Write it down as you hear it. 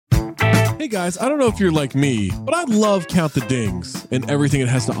Hey guys, I don't know if you're like me, but I love Count the Dings and everything it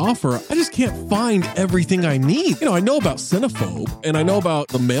has to offer. I just can't find everything I need. I know about Cinephobe, and I know about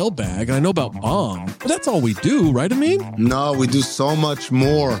the mailbag, and I know about Bomb, but that's all we do, right, Amin? No, we do so much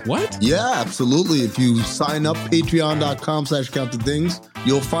more. What? Yeah, absolutely. If you sign up, patreon.com/countthedings,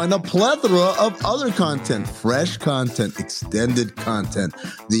 you'll find a plethora of other content, fresh content, extended content,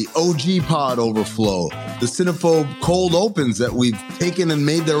 the OG pod overflow, the Cinephobe cold opens that we've taken and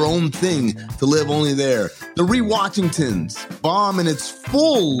made their own thing to live only there, the Rewatchingtons, Bomb in its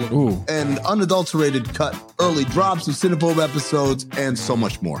full and unadulterated cut, early drops of Cinephobe episodes, and so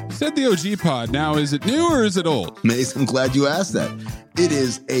much more. Said the OG pod. Now, is it new or is it old? Mace, I'm glad you asked that. It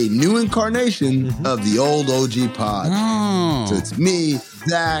is a new incarnation of the old OG pod. Oh. So it's me,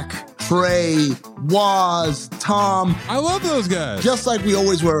 Zach, Trey, Waz, Tom. I love those guys. Just like we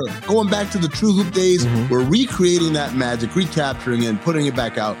always were. Going back to the True Hoop days, we're recreating that magic, recapturing it, and putting it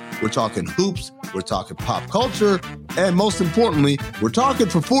back out. We're talking hoops, we're talking pop culture, and most importantly, we're talking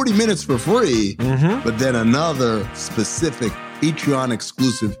for 40 minutes for free, but then another specific Patreon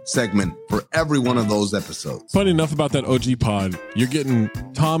exclusive segment for every one of those episodes. Funny enough about that OG pod, you're getting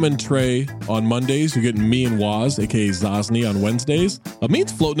Tom and Trey on Mondays. You're getting me and Waz, aka Zosny, on Wednesdays.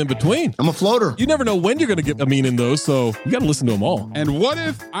 Amin's floating in between. I'm a floater. You never know when you're going to get Amin in those, so you got to listen to them all. And what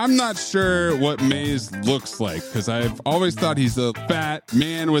if I'm not sure what Mayes looks like? Because I've always thought he's a fat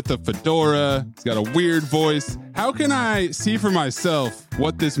man with a fedora. He's got a weird voice. How can I see for myself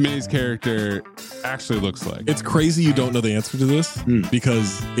what this Mayes character actually looks like? It's crazy you don't know the answer to this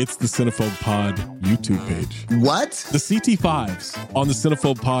because it's the Cinephobe Pod YouTube page. What? The CT5s on the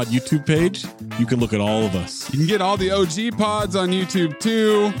Cinephobe Pod YouTube page, you can look at all of us. You can get all the OG pods on YouTube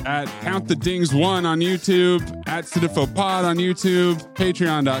too, at Count the Dings 1 on YouTube, at Cinephobe Pod on YouTube,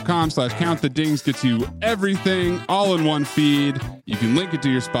 patreon.com/Count the Dings gets you everything all in one feed. You can link it to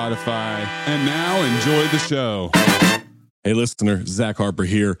your Spotify. And now enjoy the show. Hey listener, Zach Harper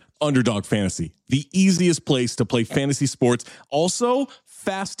here, Underdog Fantasy, the easiest place to play fantasy sports. Also,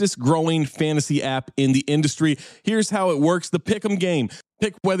 fastest growing fantasy app in the industry. Here's how it works. The Pick'em game.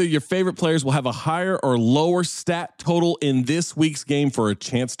 Pick whether your favorite players will have a higher or lower stat total in this week's game for a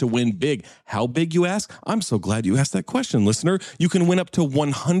chance to win big. How big, you ask? I'm so glad you asked that question, listener. You can win up to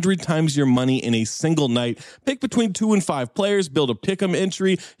 100 times your money in a single night. Pick between 2 and 5 players, build a pick'em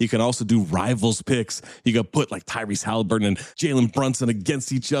entry. You can also do rivals picks. You can put like Tyrese Halliburton and Jalen Brunson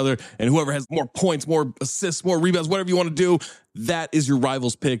against each other, and whoever has more points, more assists, more rebounds, whatever you want to do, that is your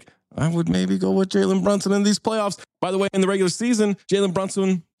rivals pick. I would maybe go with Jalen Brunson in these playoffs. By the way, in the regular season, Jalen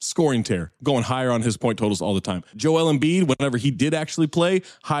Brunson, scoring tear, going higher on his point totals all the time. Joel Embiid, whenever he did actually play,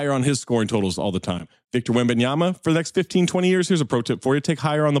 higher on his scoring totals all the time. Victor Wembanyama, for the next 15, 20 years, here's a pro tip for you. Take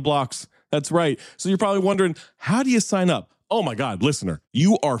higher on the blocks. That's right. So you're probably wondering, how do you sign up? Oh my God, listener,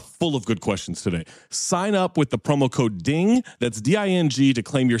 you are full of good questions today. Sign up with the promo code DING, that's D-I-N-G, to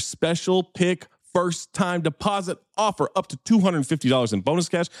claim your special pick first time deposit offer up to $250 in bonus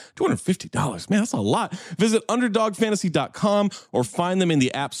cash. $250, man, that's a lot. Visit underdogfantasy.com or find them in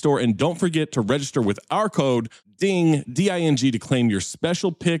the App Store. And don't forget to register with our code DING, D-I-N-G, to claim your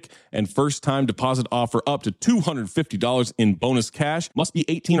special pick and first time deposit offer up to $250 in bonus cash. Must be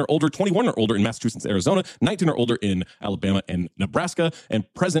 18 or older, 21 or older in Massachusetts, Arizona, 19 or older in Alabama and Nebraska, and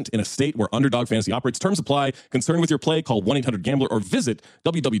present in a state where Underdog Fantasy operates. Terms apply. Concerned with your play, call 1-800-GAMBLER or visit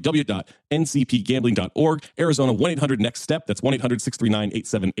www.ncpgambling.org. Arizona, 1-800-NEXT-STEP. That's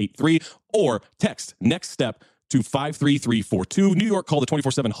 1-800-639-8783. Or text NEXT STEP to 53342. New York, call the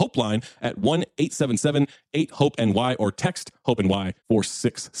 24/7 Hope line at 1-877-8-HOPE-NY or text HOPE-NY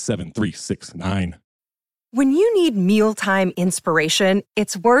 467-369. When you need mealtime inspiration,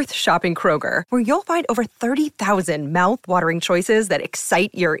 it's worth shopping Kroger, where you'll find over 30,000 mouth-watering choices that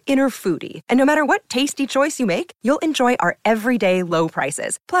excite your inner foodie. And no matter what tasty choice you make, you'll enjoy our everyday low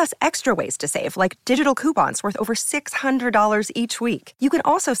prices, plus extra ways to save, like digital coupons worth over $600 each week. You can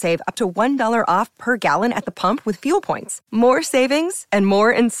also save up to $1 off per gallon at the pump with fuel points. More savings and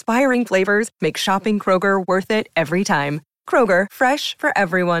more inspiring flavors make shopping Kroger worth it every time. Kroger, fresh for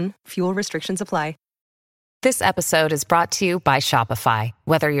everyone. Fuel restrictions apply. This episode is brought to you by Shopify.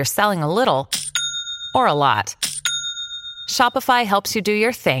 Whether you're selling a little or a lot, Shopify helps you do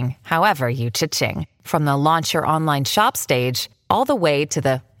your thing, however you cha-ching. From the launch your online shop stage, all the way to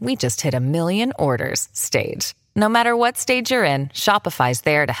the we just hit 1 million orders stage. No matter what stage you're in, Shopify's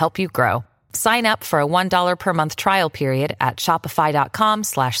there to help you grow. Sign up for a $1 per month trial period at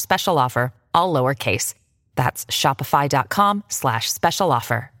shopify.com/special offer, all lowercase. That's shopify.com/special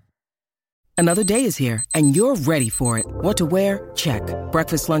offer. Another day is here, and you're ready for it. What to wear? Check.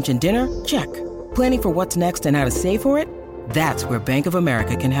 Breakfast, lunch, and dinner? Check. Planning for what's next and how to save for it? That's where Bank of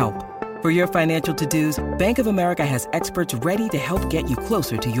America can help. For your financial to-dos, Bank of America has experts ready to help get you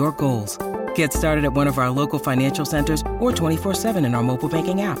closer to your goals. Get started at one of our local financial centers or 24/7 in our mobile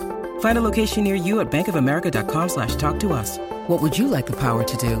banking app. Find a location near you at bankofamerica.com/talktous. What would you like the power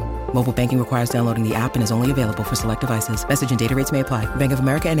to do? Mobile banking requires downloading the app and is only available for select devices. Message and data rates may apply. Bank of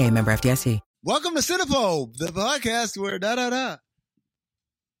America N.A., member FDIC. Welcome to Cinephobe, the podcast where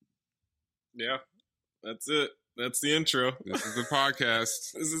Yeah, that's it. That's the intro. This is the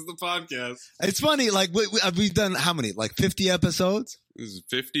podcast. This is the podcast. It's funny, like we've done how many? Like 50 episodes? This is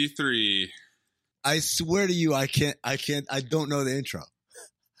 53. I swear to you, I don't know the intro.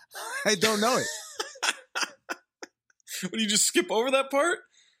 I don't know it. Would you just skip over that part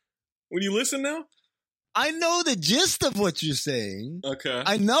when you listen now? I know the gist of what you're saying. Okay.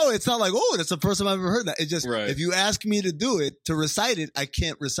 I know it's not like, oh, that's the first time I've ever heard that. It just, right. If you ask me to do it, to recite it, I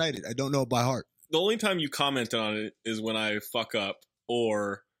can't recite it. I don't know it by heart. The only time you comment on it is when I fuck up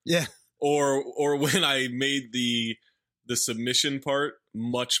or when I made the submission part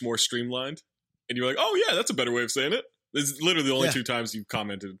much more streamlined. And you're like, oh yeah, that's a better way of saying it. This is literally the only two times you've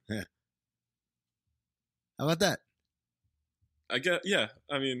commented. Yeah. How about that? I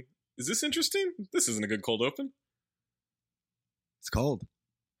mean, is this interesting? This isn't a good cold open. It's cold.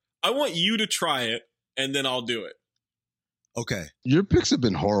 I want you to try it, and then I'll do it. Okay. Your picks have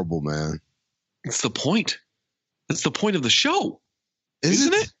been horrible, man. It's the point. It's the point of the show.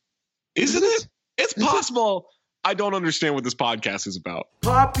 Isn't it? Isn't it? It's possible. I don't understand what this podcast is about.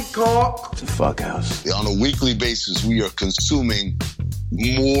 Poppycock. It's a fuck house. On a weekly basis, we are consuming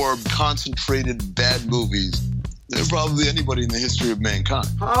more concentrated bad movies than probably anybody in the history of mankind.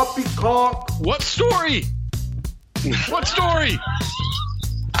 Poppycock. What story? What story?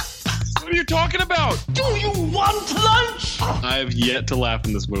 What are you talking about? Do you want lunch? I have yet to laugh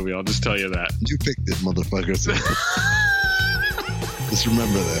in this movie. I'll just tell you that. You picked it, motherfucker. Just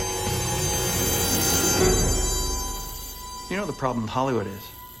remember that. You know what the problem with Hollywood is?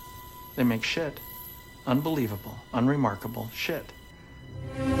 They make shit. Unbelievable, unremarkable shit.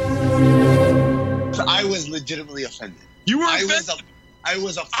 I was legitimately offended. You were offended? I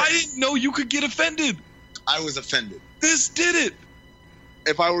was offended. I didn't know you could get offended. I was offended. This did it.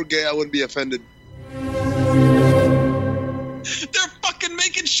 If I were gay, I wouldn't be offended. They're fucking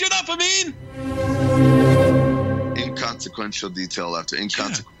making shit up, Amin. Inconsequential detail after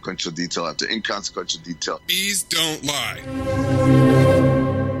inconsequential detail after inconsequential detail. Bees don't lie.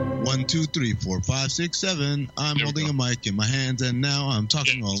 1, 2, 3, 4, 5, 6, 7. I'm holding a mic in my hands, and now I'm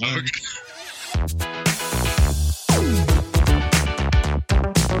talking all alone.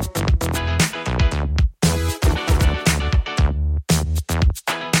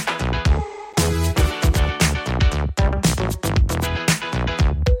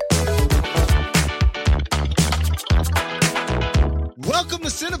 Welcome to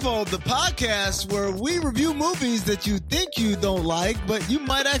Cinephobe, the podcast where we review movies that you think you don't like, but you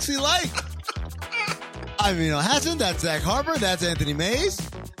might actually like. I'm Amin and Mayes. That's Zach Harper. That's Anthony Mayes.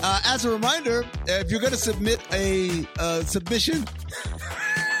 As a reminder, if you're going to submit a submission,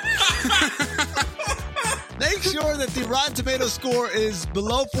 make sure that the Rotten Tomatoes score is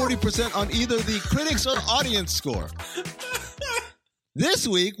below 40% on either the critics or audience score. This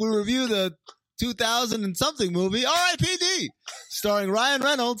week, we review the 2000 and something movie, R.I.P.D, starring Ryan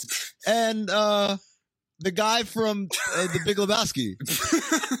Reynolds and the guy from The Big Lebowski.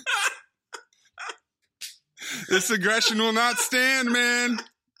 This aggression will not stand, man.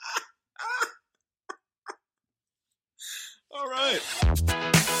 All right.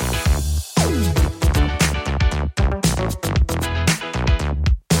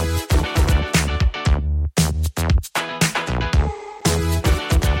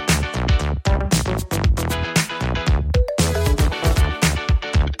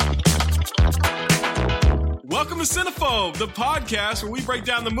 Welcome to Cinephobe, the podcast where we break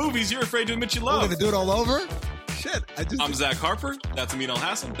down the movies you're afraid to admit you love. We're going to do it all over? Shit. I'm Zach Harper. That's Amin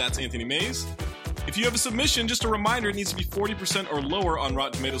and That's Anthony Mayes. If you have a submission, just a reminder, it needs to be 40% or lower on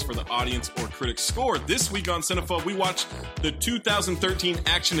Rotten Tomatoes for the audience or critic score. This week on Cinephobe, we watched the 2013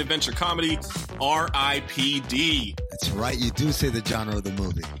 action-adventure comedy, R.I.P.D. That's right. You do say the genre of the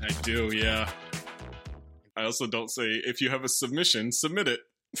movie. I do, yeah. I also don't say, if you have a submission, submit it.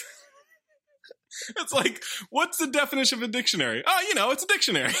 It's like, what's the definition of a dictionary? Oh, it's a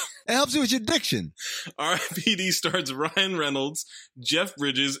dictionary. It helps you with your diction. R.I.P.D. stars Ryan Reynolds, Jeff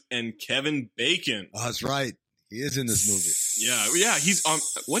Bridges, and Kevin Bacon. Oh, that's right. He is in this movie. Yeah. He's on.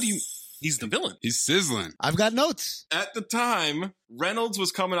 He's the villain. He's sizzling. I've got notes. At the time, Reynolds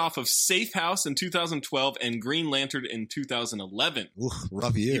was coming off of Safe House in 2012 and Green Lantern in 2011. Ooh,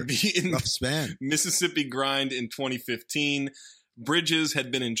 rough year. He'd be in rough span. Mississippi Grind in 2015. Bridges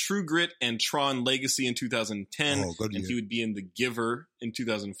had been in True Grit and Tron Legacy in 2010, good and year. he would be in The Giver in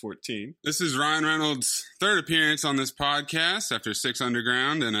 2014. This is Ryan Reynolds' third appearance on this podcast after 6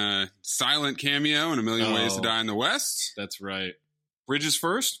 Underground and a silent cameo in A Million Ways to Die in the West. That's right. Bridges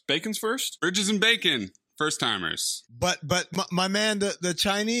first? Bacon's first? Bridges and Bacon, first timers. But my man, the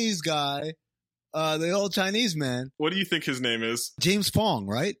Chinese guy, the old Chinese man. What do you think his name is? James Fong,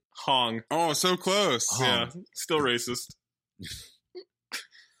 right? Hong. Oh, so close. Yeah, still racist.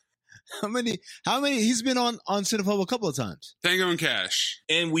 How many? He's been on Cinephobe a couple of times. Tango and Cash.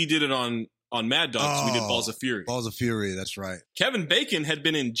 And we did it on Mad Dogs. We did Balls of Fury. Balls of Fury, that's right. Kevin Bacon had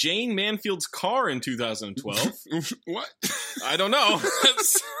been in Jane Manfield's Car in 2012. What? I don't know.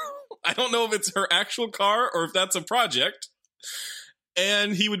 I don't know if it's her actual car or if that's a project.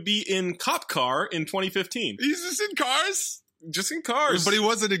 And he would be in Cop Car in 2015. He's just in Cars? Just in Cars. But he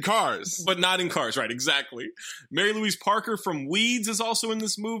wasn't in Cars. But not in Cars, right, exactly. Mary Louise Parker from Weeds is also in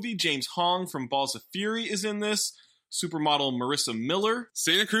this movie. James Hong from Balls of Fury is in this. Supermodel Marissa Miller.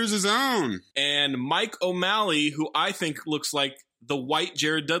 Santa Cruz's own. And Mike O'Malley, who I think looks like the white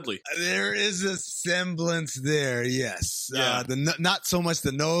Jared Dudley. There is a semblance there, yes. Yeah. Not so much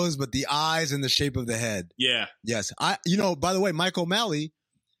the nose, but the eyes and the shape of the head. Yeah. Yes. By the way, Mike O'Malley,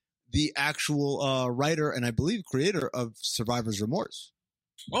 the actual writer and I believe creator of Survivor's Remorse.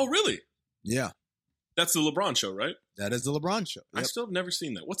 Oh, really? Yeah. That's the LeBron show, right? That is the LeBron show. I still have never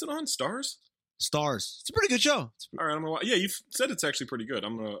seen that. What's it on? Stars? Stars. It's a pretty good show. All right, I'm gonna watch. Yeah, you've said it's actually pretty good.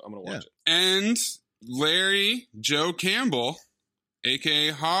 I'm gonna watch it. And Larry Joe Campbell,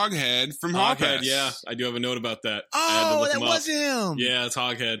 a.k.a. Hoghead from Hoghead. Yeah, I do have a note about that. Oh, that was him. Yeah, it's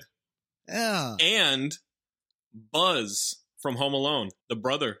Hoghead. Yeah. And Buzz from Home Alone, the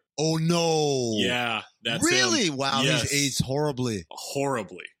brother. Oh, no. Yeah, that's really? him. Wow, Yes. he's aged horribly.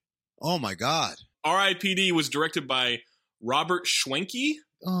 Horribly. Oh, my God. R.I.P.D. was directed by Robert Schwenke,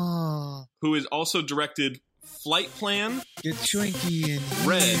 Oh, who has also directed Flight Plan, get Schwenky in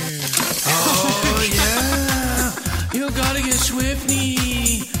Red. here. Oh, yeah. You gotta get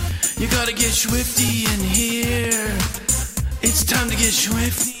swifty. You gotta get swifty in here. It's time to get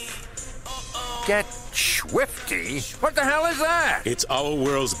swifty. Get swifty? What the hell is that? It's our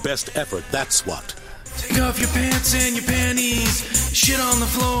world's best effort, that's what. Take off your pants and your panties. Shit on the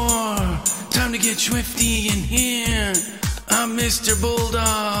floor. Time to get swifty in here. I'm Mr.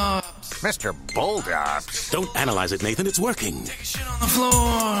 Bulldog. Mr. Bulldogs? Don't analyze it, Nathan. It's working. Take a shit on the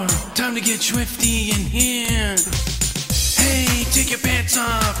floor. Time to get swifty in here. Hey, take your pants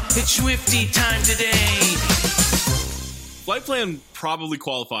off. It's swifty time today. Flight Plan probably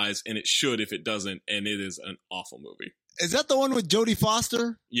qualifies, and it should if it doesn't, and it is an awful movie. Is that the one with Jodie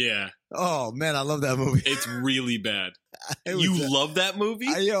Foster? Yeah. Oh, man, I love that movie. It's really bad. You love that movie?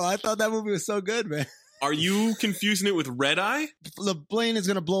 I thought that movie was so good, man. Are you confusing it with Red Eye? The plane is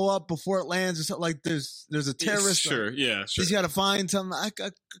going to blow up before it lands or something. Like there's a terrorist. Sure. He's got to find something. I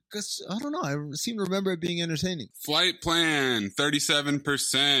don't know. I seem to remember it being entertaining. Flight Plan,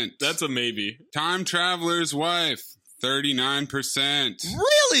 37%. That's a maybe. Time Traveler's Wife, 39%.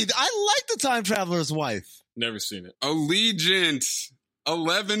 Really? I like The Time Traveler's Wife. Never seen it. Allegiant,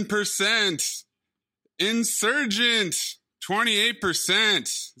 11%. Insurgent, 28%.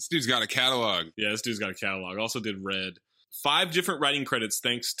 This dude's got a catalog. Yeah, this dude's got a catalog. Also did Red. 5 different writing credits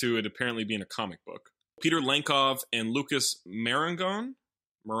thanks to it apparently being a comic book. Peter Lenkov and Lucas Marangon?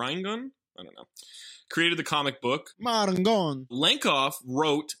 I don't know. Created the comic book. Marangon. Lenkov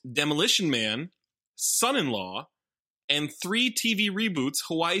wrote Demolition Man, Son-in-Law, and 3 TV reboots,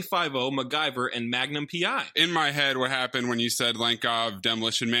 Hawaii Five-0, MacGyver, and Magnum P.I. In my head, what happened when you said Lenkov,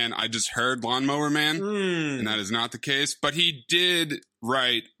 Demolition Man, I just heard Lawnmower Man, and that is not the case. But he did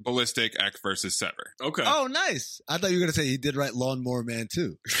write Ballistic Ecke versus Sever. Okay. Oh, nice. I thought you were going to say he did write Lawnmower Man,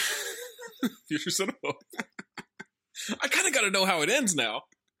 too. Future Cinephobe. I kind of got to know how it ends now.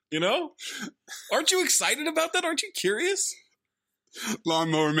 You know? Aren't you excited about that? Aren't you curious?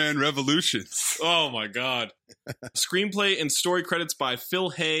 Lawnmower Man Revolutions. Oh, my God. Screenplay and story credits by Phil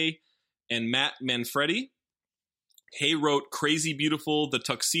Hay and Matt Manfredi. Hay wrote Crazy Beautiful, The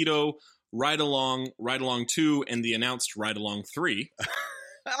Tuxedo, Ride Along 2, and the announced Ride Along 3.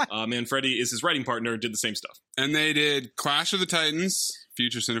 Manfredi is his writing partner, did the same stuff. And they did Clash of the Titans,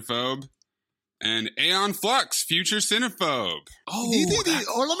 Future Cinephobe, and Aeon Flux, Future Cinephobe. Oh, do you think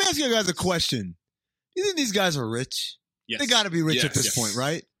let me ask you guys a question. Do you think these guys are rich? Yes. They got to be rich at this point,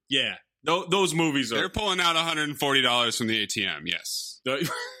 right? Yeah. Those movies are... They're pulling out $140 from the ATM, yes. Right.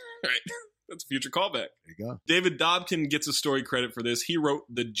 That's a future callback. There you go. David Dobkin gets a story credit for this. He wrote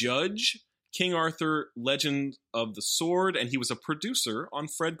The Judge, King Arthur, Legend of the Sword, and he was a producer on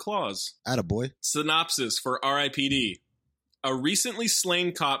Fred Claus. Attaboy. Synopsis for R.I.P.D. A recently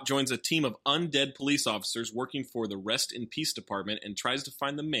slain cop joins a team of undead police officers working for the Rest in Peace department and tries to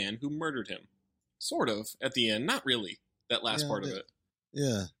find the man who murdered him. Sort of, at the end. Not really, that last part of it.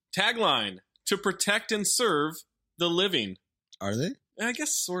 Yeah. Tagline, to protect and serve the living. Are they? I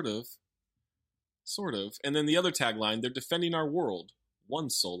guess sort of. Sort of. And then the other tagline, they're defending our world, one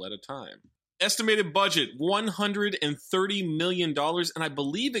soul at a time. Estimated budget, $130 million, and I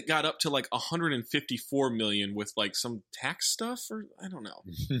believe it got up to like $154 million with like some tax stuff, or I don't know.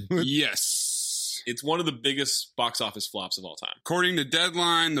 Yes. It's one of the biggest box office flops of all time. According to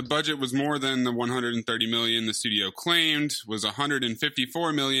Deadline, the budget was more than the $130 million the studio claimed, was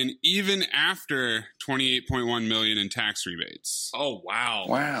 $154 million, even after $28.1 million in tax rebates. Oh, wow.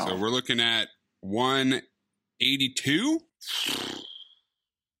 Wow. So we're looking at 182?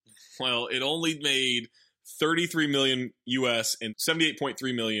 Well, it only made $33 million US and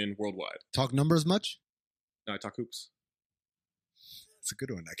 $78.3 million worldwide. Talk numbers much? No, I talk hoops. That's a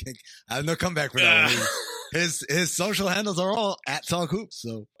good one. I have no comeback for that one. His social handles are all at Talk Hoops.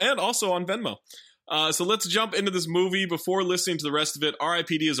 So. And also on Venmo. So let's jump into this movie. Before listening to the rest of it,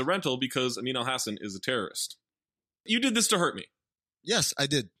 R.I.P.D. is a rental because Amin al-Hassan is a terrorist. You did this to hurt me. Yes, I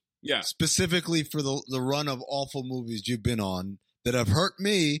did. Yeah. Specifically for the run of awful movies you've been on that have hurt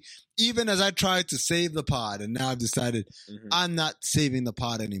me, even as I tried to save the pod. And now I've decided I'm not saving the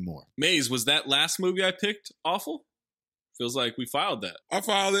pod anymore. Maze, was that last movie I picked awful? Feels like we filed that. I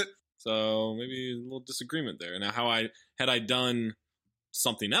filed it. So maybe a little disagreement there. Now, had I done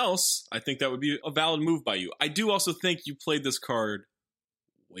something else, I think that would be a valid move by you. I do also think you played this card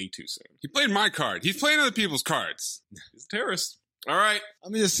way too soon. He played my card. He's playing other people's cards. He's a terrorist. All right.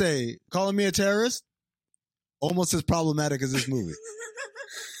 Let me just say, calling me a terrorist, almost as problematic as this movie.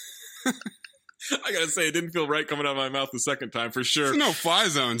 I gotta say, it didn't feel right coming out of my mouth the second time, for sure. It's no fly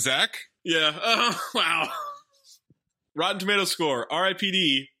zone, Zach. Yeah. Wow. Rotten Tomatoes score.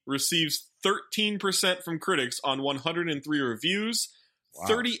 R.I.P.D. receives 13% from critics on 103 reviews, wow.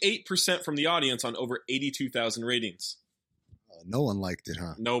 38% from the audience on over 82,000 ratings. No one liked it,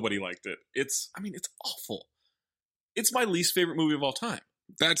 huh? Nobody liked it. It's awful. It's my least favorite movie of all time.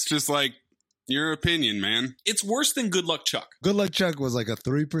 That's just like your opinion, man. It's worse than Good Luck Chuck. Good Luck Chuck was like a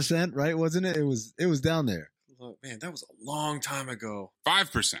 3%, right? Wasn't it? It was down there. Oh, man, that was a long time ago.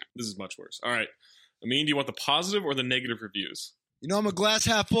 5%. This is much worse. All right. Amin, do you want the positive or the negative reviews? You know, I'm a glass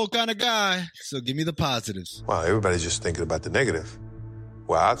half full kind of guy, so give me the positives. Wow, everybody's just thinking about the negative.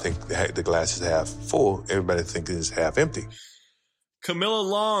 Well, I think the glass is half full. Everybody thinks it's half empty. Camilla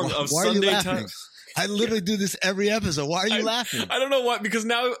Long of Why Sunday are you laughing? Times. I literally do this every episode. Why are you laughing? I don't know why, because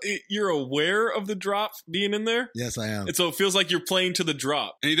now you're aware of the drop being in there. Yes, I am. And so it feels like you're playing to the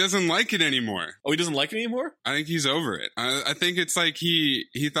drop. And he doesn't like it anymore. Oh, he doesn't like it anymore? I think he's over it. I think it's like he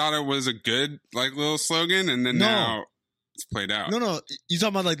thought it was a good like little slogan, and then now it's played out. No. You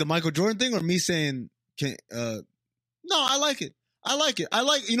talking about like the Michael Jordan thing, or me saying, no, I like it.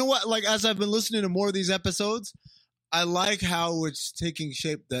 You know what? Like, as I've been listening to more of these episodes, I like how it's taking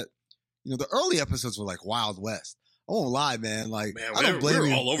shape that, you know, the early episodes were like Wild West. I won't lie, man. Like, I don't blame you.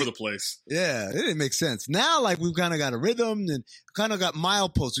 We're all over the place. Yeah, it didn't make sense. Now, like, we've kind of got a rhythm and kind of got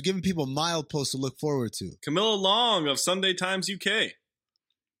mileposts. We're giving people mileposts to look forward to. Camilla Long of Sunday Times UK.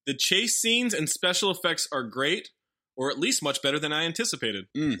 The chase scenes and special effects are great, or at least much better than I anticipated.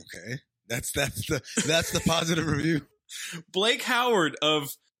 Okay, that's the positive review. Blake Howard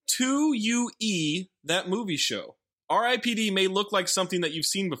of 2UE, That Movie Show. R.I.P.D. may look like something that you've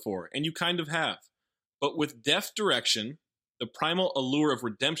seen before, and you kind of have. But with deft direction, the primal allure of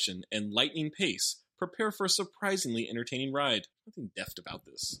redemption, and lightning pace, prepare for a surprisingly entertaining ride. Nothing deft about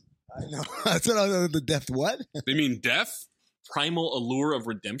this. I know. That's what I know. The deft what? They mean deaf? Primal allure of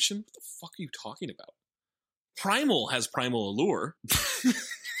redemption? What the fuck are you talking about? Primal has primal allure.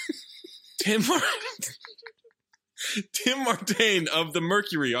 Tim Martain of the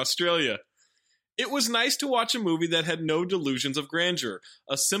Mercury, Australia. It was nice to watch a movie that had no delusions of grandeur.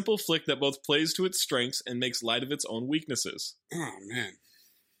 A simple flick that both plays to its strengths and makes light of its own weaknesses. Oh, man.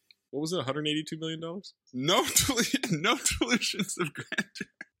 What was it, $182 million? No delusions of grandeur.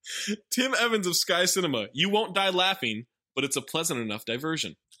 Tim Evans of Sky Cinema. You won't die laughing, but it's a pleasant enough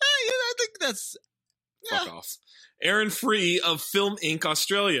diversion. I think that's... Fuck off. Aaron Free of Film Inc.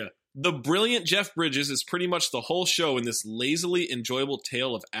 Australia. The brilliant Jeff Bridges is pretty much the whole show in this lazily enjoyable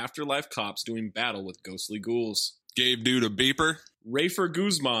tale of afterlife cops doing battle with ghostly ghouls. Gave dude a beeper. Rafer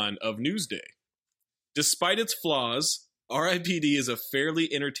Guzman of Newsday. Despite its flaws, R.I.P.D. is a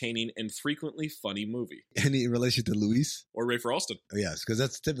fairly entertaining and frequently funny movie. Any relation to Luis? Or Rafer Alston. Oh, yes, because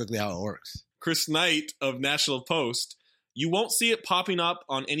that's typically how it works. Chris Knight of National Post. You won't see it popping up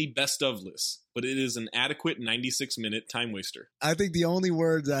on any best of lists, but it is an adequate 96-minute time waster. I think the only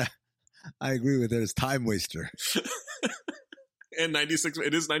word that I agree with there is time waster. And it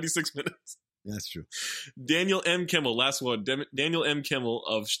is 96 minutes. That's true. Daniel M. Kimmel, last one. Daniel M. Kimmel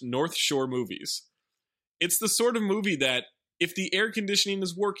of North Shore Movies. It's the sort of movie that, if the air conditioning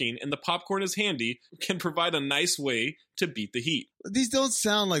is working and the popcorn is handy, can provide a nice way to beat the heat. These don't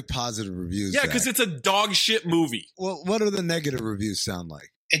sound like positive reviews. Yeah, because it's a dog shit movie. Well, what do the negative reviews sound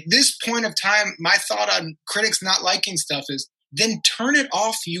like? At this point of time, my thought on critics not liking stuff is, then turn it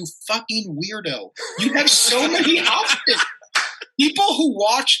off, you fucking weirdo. You have so many options. People who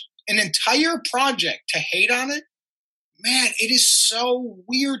watch an entire project to hate on it, man, it is so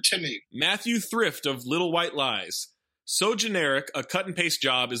weird to me. Matthew Thrift of Little White Lies. So generic, a cut-and-paste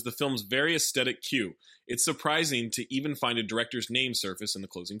job is the film's very aesthetic cue. It's surprising to even find a director's name surface in the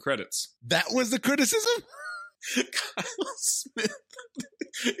closing credits. That was the criticism? Kyle Smith.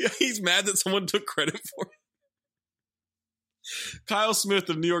 Yeah, he's mad that someone took credit for it. Kyle Smith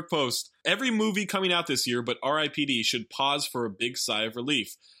of New York Post. Every movie coming out this year but R.I.P.D. should pause for a big sigh of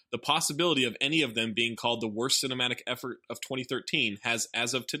relief. The possibility of any of them being called the worst cinematic effort of 2013 has,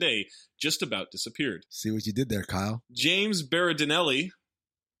 as of today, just about disappeared. See what you did there, Kyle. James Berardinelli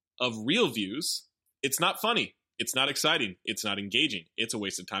of Real Views. It's not funny. It's not exciting. It's not engaging. It's a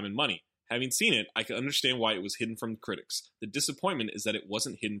waste of time and money. Having seen it, I can understand why it was hidden from critics. The disappointment is that it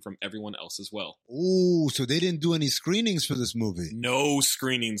wasn't hidden from everyone else as well. Ooh, so they didn't do any screenings for this movie. No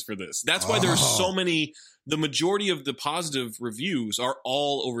screenings for this. That's why there's so many. The majority of the positive reviews are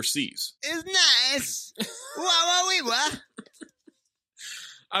all overseas. It's nice. What?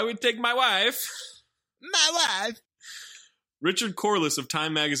 I would take my wife. My wife. Richard Corliss of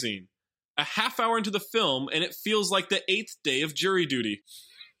Time Magazine. A half hour into the film, and it feels like the 8th day of jury duty.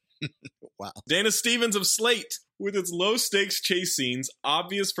 Wow. Dana Stevens of Slate. With its low-stakes chase scenes,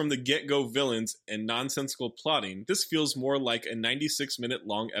 obvious from the get-go villains, and nonsensical plotting, this feels more like a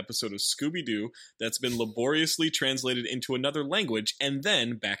 96-minute-long episode of Scooby-Doo that's been laboriously translated into another language and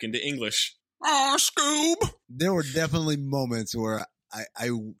then back into English. Aw, Scoob! There were definitely moments where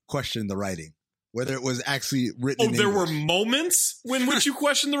I questioned the writing, whether it was actually written in there English. Were moments in which you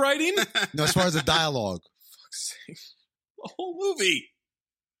questioned the writing? No, as far as the dialogue. Fuck's sake. The whole movie.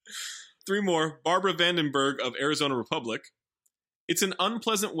 3 more. Barbara Vandenberg of Arizona Republic. It's an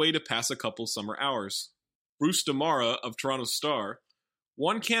unpleasant way to pass a couple summer hours. Bruce Damara of Toronto Star.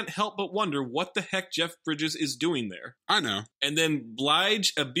 One can't help but wonder what the heck Jeff Bridges is doing there. I know. And then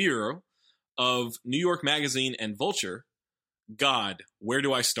Blige Abir of New York Magazine and Vulture. God, where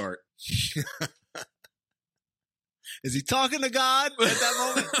do I start? Is he talking to God at that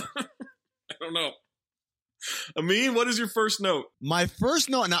moment? I don't know. Amin, what is your first note? My first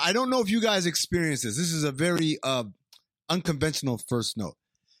note, now I don't know if you guys experience this. This is a very unconventional first note.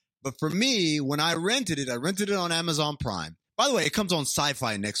 But for me, when I rented it on Amazon Prime. By the way, it comes on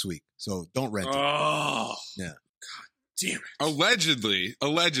Sci-Fi next week, so don't rent it. Oh. Yeah. God damn it.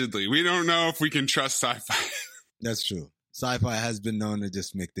 Allegedly. We don't know if we can trust Sci-Fi. That's true. Sci-Fi has been known to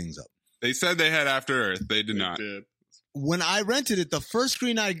just make things up. They said they had After Earth. They did not. Did. When I rented it, the first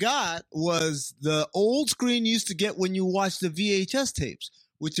screen I got was the old screen you used to get when you watch the VHS tapes,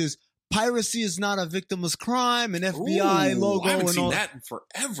 which is piracy is not a victimless crime, an FBI logo. I haven't and seen all that in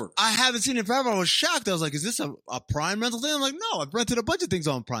forever. I haven't seen it forever. I was shocked. I was like, is this a Prime rental thing? I'm like, no, I've rented a bunch of things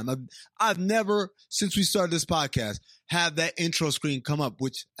on Prime. I've never, since we started this podcast, had that intro screen come up,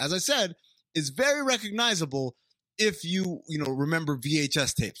 which, as I said, is very recognizable if you remember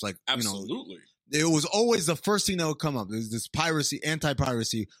VHS tapes. Like, absolutely. It was always the first thing that would come up. There's this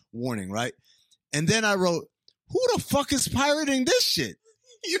anti-piracy warning, right? And then I wrote, who the fuck is pirating this shit?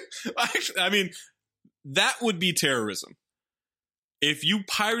 That would be terrorism. If you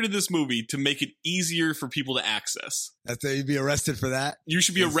pirated this movie to make it easier for people to access. You'd be arrested for that? You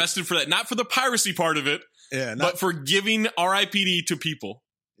should be arrested for that. Not for the piracy part of it, but for giving R.I.P.D. to people.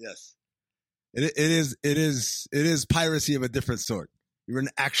 Yes. It is piracy of a different sort. You're an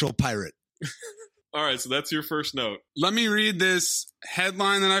actual pirate. All right, so that's your first note. Let me read this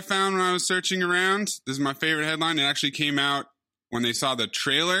headline that I found when I was searching around. This is my favorite headline. It actually came out when they saw the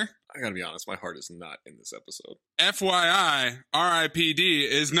trailer. I gotta be honest, my heart is not in this episode. FYI, R.I.P.D.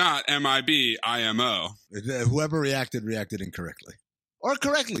 is not M-I-B-I-M-O. Whoever reacted incorrectly. Or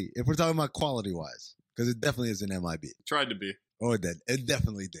correctly, if we're talking about quality-wise. Because it definitely is an M-I-B. It tried to be. Oh, it did. It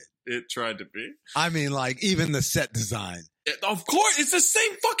definitely did. It tried to be. I mean, like, even the set design. Of course, it's the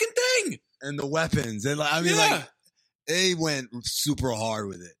same fucking thing. And the weapons. And they went super hard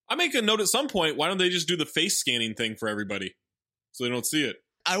with it. I make a note at some point, why don't they just do the face scanning thing for everybody? So they don't see it.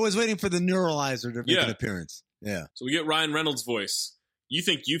 I was waiting for the neuralizer to make an appearance. Yeah. So we get Ryan Reynolds' voice. You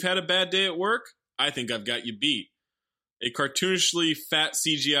think you've had a bad day at work? I think I've got you beat. A cartoonishly fat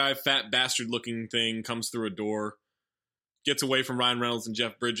CGI, fat bastard looking thing comes through a door, gets away from Ryan Reynolds and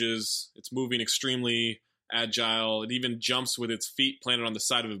Jeff Bridges. It's moving extremely agile. It even jumps with its feet planted on the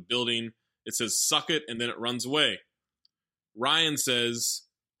side of a building. It says, suck it, and then it runs away. Ryan says,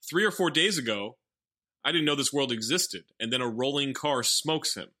 3 or 4 days ago, I didn't know this world existed. And then a rolling car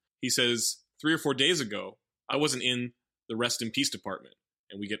smokes him. He says, 3 or 4 days ago, I wasn't in the rest in peace department.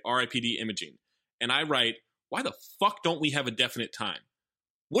 And we get R.I.P.D. imaging. And I write, why the fuck don't we have a definite time?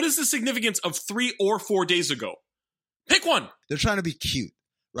 What is the significance of 3 or 4 days ago? Pick one. They're trying to be cute,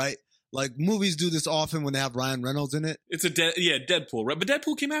 right? Like movies do this often when they have Ryan Reynolds in it. It's Deadpool, right? But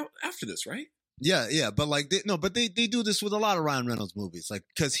Deadpool came out after this, right? Yeah, but like they do this with a lot of Ryan Reynolds movies, like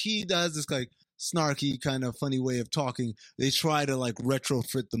because he does this like snarky kind of funny way of talking. They try to like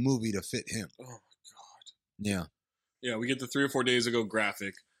retrofit the movie to fit him. Oh my god. Yeah, we get the 3 or 4 days ago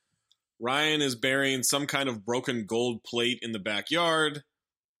graphic. Ryan is burying some kind of broken gold plate in the backyard.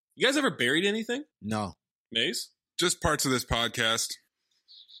 You guys ever buried anything? No. Maze? Just parts of this podcast.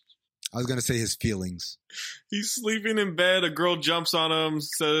 I was going to say his feelings. He's sleeping in bed. A girl jumps on him,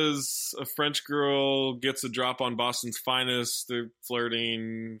 says a French girl gets a drop on Boston's finest. They're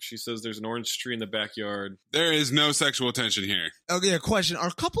flirting. She says there's an orange tree in the backyard. There is no sexual tension here. Okay, a question.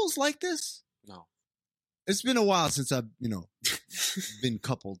 Are couples like this? No. It's been a while since I've, been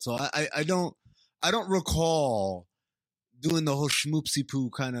coupled. So I don't recall doing the whole schmoopsy poo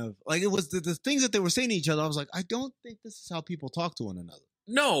kind of, like it was the things that they were saying to each other. I was like, I don't think this is how people talk to one another.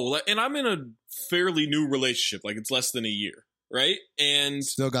 No, and I'm in a fairly new relationship. Like it's less than a year, right? And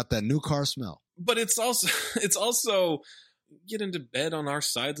still got that new car smell. But it's also get into bed on our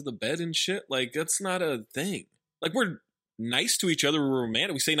sides of the bed and shit. Like that's not a thing. Like we're nice to each other. We're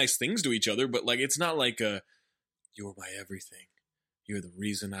romantic. We say nice things to each other, but like it's not like you're my everything. You're the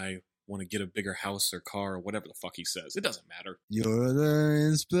reason I want to get a bigger house or car or whatever the fuck he says. It doesn't matter. You're the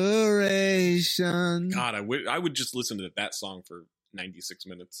inspiration. God, I would just listen to that song for 96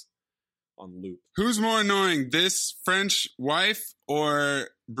 minutes on loop. Who's more annoying, this French wife or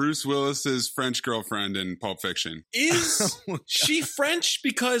Bruce Willis's French girlfriend in Pulp Fiction? Is she French?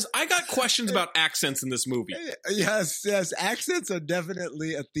 Because I got questions about accents in this movie. Yes. Accents are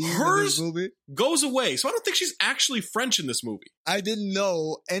definitely a theme in this movie. Goes away. So I don't think she's actually French in this movie. I didn't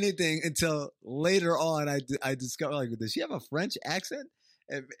know anything until later on. I discovered, like, does she have a French accent?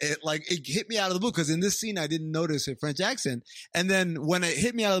 It hit me out of the blue because in this scene I didn't notice a French accent, and then when it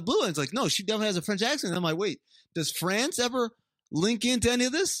hit me out of the blue, it's like, no, she definitely has a French accent. And I'm like, wait, does France ever link into any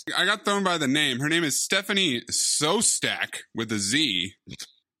of this? I got thrown by the name. Her name is Stephanie Sostak with a Z.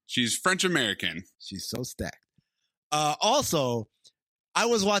 She's French American. She's so stacked. Also, I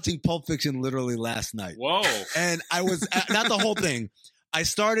was watching Pulp Fiction literally last night. Whoa! And I was not the whole thing. I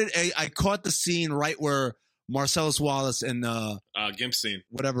caught the scene right where Marcellus Wallace and Gimp scene,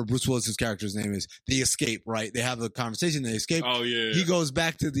 whatever Bruce Willis's character's name is, they escape, right? They have a conversation, they escape. Oh yeah. He goes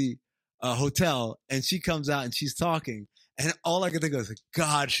back to the hotel, and she comes out and she's talking, and all I can think of is, like,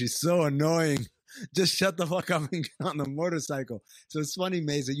 God, she's so annoying. Just shut the fuck up and get on the motorcycle. So it's funny,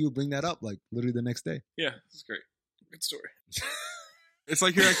 Maze, that you would bring that up like literally the next day. Yeah, it's great. Good story. It's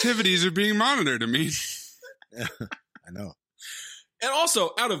like your activities are being monitored. I mean, yeah, I know. And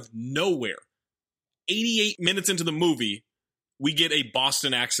also, out of nowhere, 88 minutes into the movie, we get a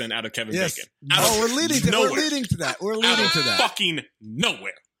Boston accent out of Kevin Bacon. We're leading to that. We're leading to that. Fucking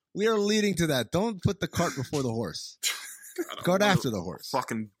nowhere. We are leading to that. Don't put the cart before the horse. Cart after the horse.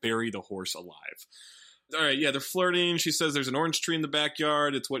 Fucking bury the horse alive. All right, yeah, they're flirting. She says there's an orange tree in the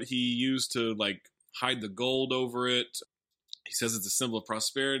backyard. It's what he used to, like, hide the gold over it. He says it's a symbol of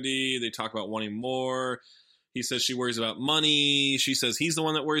prosperity. They talk about wanting more. He says she worries about money. She says he's the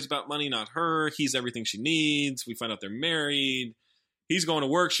one that worries about money, not her. He's everything she needs. We find out they're married. He's going to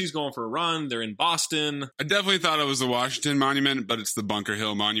work. She's going for a run. They're in Boston. I definitely thought it was the Washington Monument, but it's the Bunker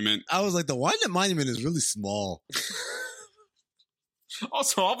Hill Monument. I was like, the Washington Monument is really small.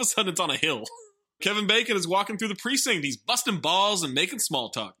 Also, all of a sudden, it's on a hill. Kevin Bacon is walking through the precinct. He's busting balls and making small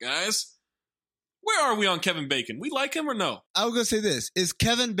talk, guys. Where are we on Kevin Bacon? We like him or no? I was going to say this. Is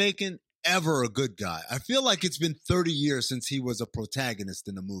Kevin Bacon ever a good guy? I feel like it's been 30 years since he was a protagonist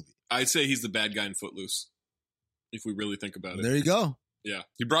in a movie. I'd say he's the bad guy in Footloose, if we really think about it. There you go. Yeah.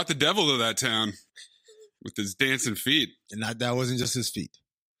 He brought the devil to that town with his dancing feet. And that wasn't just his feet.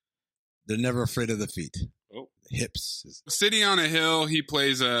 They're never afraid of the feet. Oh. The hips. City on a Hill, he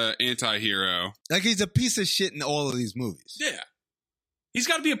plays a anti-hero. Like, he's a piece of shit in all of these movies. Yeah. He's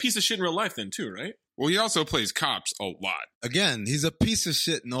got to be a piece of shit in real life then, too, right? Well, he also plays cops a lot. Again, he's a piece of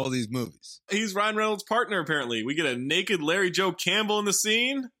shit in all these movies. He's Ryan Reynolds' partner, apparently. We get a naked Larry Joe Campbell in the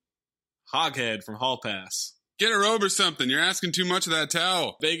scene. Hoghead from Hall Pass. Get a robe or something. You're asking too much of that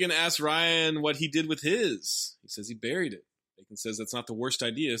towel. Bacon asks Ryan what he did with his. He says he buried it. Bacon says that's not the worst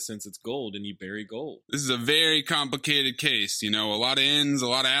idea since it's gold and you bury gold. This is a very complicated case. You know, a lot of ins, a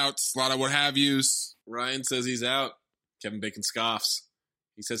lot of outs, a lot of what have yous. Ryan says he's out. Kevin Bacon scoffs.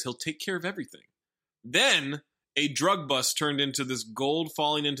 He says he'll take care of everything. Then a drug bust turned into this gold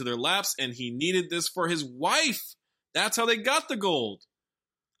falling into their laps, and he needed this for his wife. That's how they got the gold.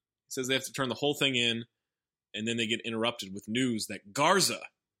 He says they have to turn the whole thing in, and then they get interrupted with news that Garza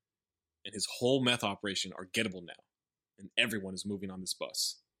and his whole meth operation are gettable now, and everyone is moving on this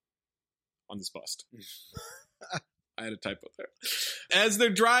bus. On this bust. I had a typo there. As they're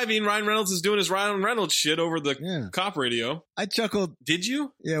driving, Ryan Reynolds is doing his Ryan Reynolds shit over the cop radio. I chuckled. Did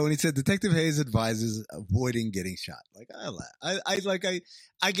you? Yeah, when he said Detective Hayes advises avoiding getting shot. Like I laughed.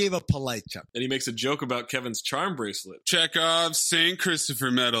 I gave a polite chuckle. And he makes a joke about Kevin's charm bracelet. Chekhov's St.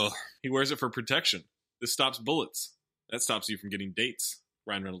 Christopher medal. He wears it for protection. This stops bullets. That stops you from getting dates,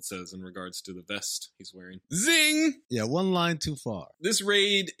 Ryan Reynolds says in regards to the vest he's wearing. Zing! Yeah, one line too far. This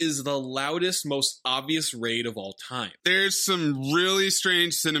raid is the loudest, most obvious raid of all time. There's some really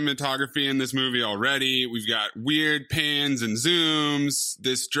strange cinematography in this movie already. We've got weird pans and zooms.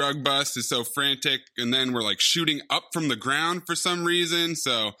 This drug bust is so frantic. And then we're like shooting up from the ground for some reason.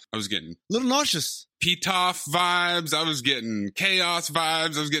 So I was getting a little nauseous. Pitoff vibes. I was getting chaos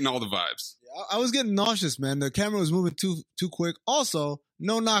vibes. I was getting all the vibes. I was getting nauseous, man. The camera was moving too quick. Also,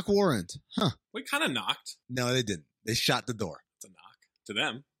 no knock warrant. Huh. We kind of knocked. No, they didn't. They shot the door. It's a knock. To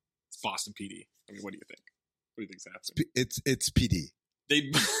them, it's Boston PD. I mean, what do you think? What do you think's happening? It's PD. They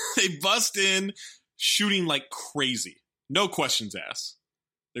bust in, shooting like crazy. No questions asked.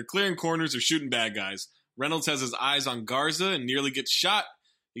 They're clearing corners. They're shooting bad guys. Reynolds has his eyes on Garza and nearly gets shot.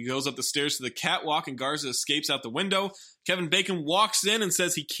 He goes up the stairs to the catwalk and Garza escapes out the window. Kevin Bacon walks in and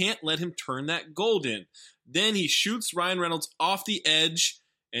says he can't let him turn that gold in. Then he shoots Ryan Reynolds off the edge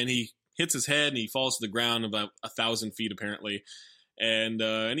and he hits his head and he falls to the ground about 1,000 feet apparently. And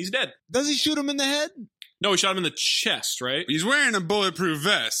he's dead. Does he shoot him in the head? No, he shot him in the chest, right? He's wearing a bulletproof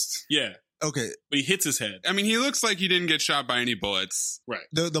vest. Yeah. Okay. But he hits his head. I mean, he looks like he didn't get shot by any bullets. Right.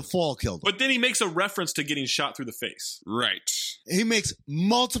 The fall killed him. But then he makes a reference to getting shot through the face. Right. He makes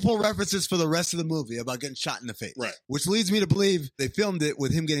multiple references for the rest of the movie about getting shot in the face. Right. Which leads me to believe they filmed it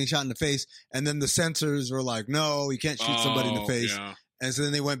with him getting shot in the face, and then the censors were like, no, you can't shoot somebody in the face. Yeah. And so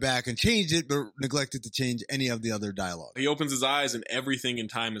then they went back and changed it, but neglected to change any of the other dialogue. He opens his eyes and everything in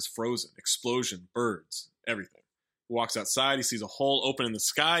time is frozen. Explosion, birds, everything. He walks outside. He sees a hole open in the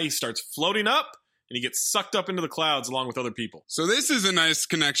sky. He starts floating up. And he gets sucked up into the clouds along with other people. So this is a nice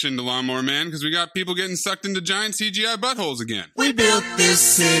connection to Lawnmower Man because we got people getting sucked into giant CGI buttholes again. We built this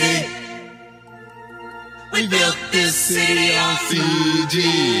city. We built this city on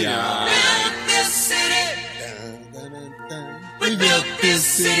CGI. Built this city. We built this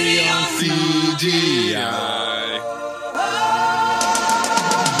city on CGI.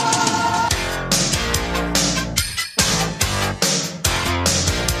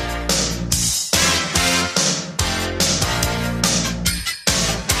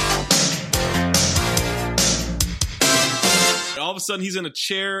 All of a sudden, he's in a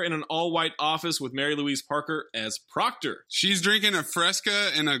chair in an all-white office with Mary Louise Parker as Proctor. She's drinking a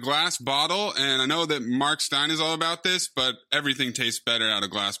Fresca in a glass bottle, and I know that Mark Stein is all about this, but everything tastes better out of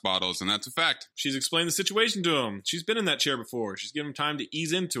glass bottles, and that's a fact. She's explained the situation to him. She's been in that chair before. She's given him time to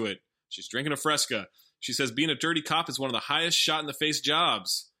ease into it. She's drinking a Fresca. She says being a dirty cop is one of the highest shot-in-the-face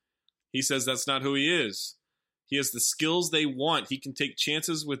jobs. He says that's not who he is. He has the skills they want. He can take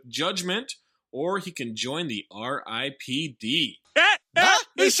chances with judgment, or he can join the R.I.P.D.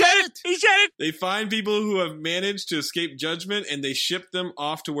 He said it! He said it! They find people who have managed to escape judgment and they ship them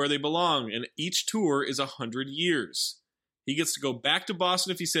off to where they belong. And each tour is 100 years. He gets to go back to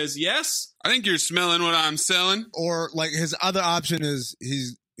Boston if he says yes. I think you're smelling what I'm selling. Or like his other option is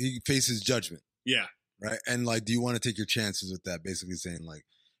he faces judgment. Yeah. Right? And like, do you want to take your chances with that? Basically saying like,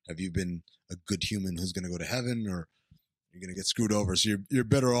 have you been a good human who's going to go to heaven or you're going to get screwed over? So you're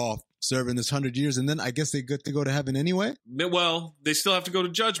better off serving this 100 years, and then I guess they get to go to heaven anyway? Well, they still have to go to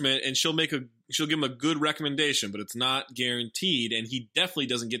judgment, and she'll give him a good recommendation, but it's not guaranteed, and he definitely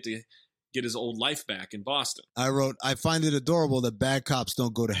doesn't get to get his old life back in Boston. I wrote, I find it adorable that bad cops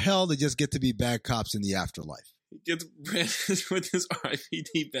don't go to hell, they just get to be bad cops in the afterlife. He gets branded with his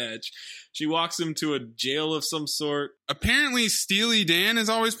R.I.P.D. badge. She walks him to a jail of some sort. Apparently, Steely Dan is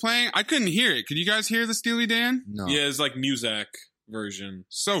always playing. I couldn't hear it. Could you guys hear the Steely Dan? No. Yeah, it's like Muzak version.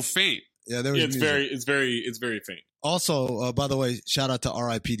 So faint. Yeah, there was it's very faint. Also, by the way, shout out to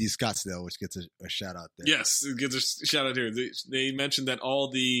R.I.P.D. Scottsdale, which gets a shout out there. Yes, it gets a shout out here. They mentioned that all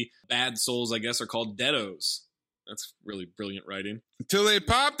the bad souls, I guess, are called Deados. That's really brilliant writing. Until they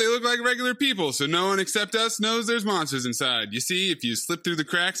pop, they look like regular people, so no one except us knows there's monsters inside. You see, if you slip through the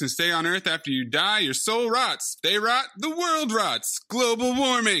cracks and stay on Earth after you die, your soul rots. They rot, the world rots. Global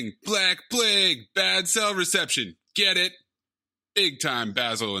warming, black plague, bad cell reception. Get it? Big time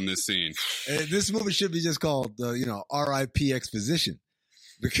Basil in this scene. This movie should be just called, R.I.P. Exposition,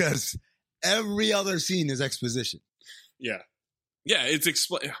 because every other scene is exposition. Yeah. Yeah, it's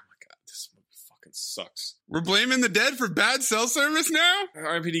explain. Oh my God, this movie fucking sucks. We're blaming the dead for bad cell service now?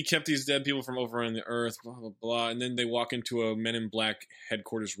 R.I.P.D. kept these dead people from overrunning the Earth, blah, blah, blah. And then they walk into a Men in Black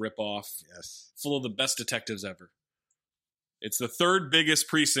headquarters ripoff. Yes. Full of the best detectives ever. It's the third biggest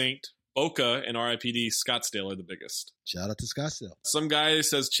precinct. Boca and R.I.P.D. Scottsdale are the biggest. Shout out to Scottsdale. Some guy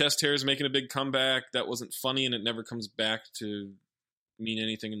says chest hair is making a big comeback. That wasn't funny, and it never comes back to mean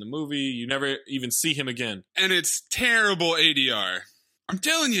anything in the movie. You never even see him again. And it's terrible ADR. I'm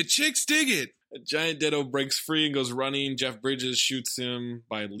telling you, chicks dig it. A giant Deado breaks free and goes running. Jeff Bridges shoots him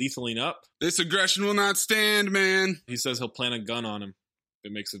by lethaling up. This aggression will not stand, man. He says he'll plant a gun on him.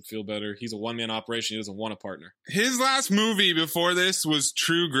 It makes him feel better. He's a one-man operation. He doesn't want a partner. His last movie before this was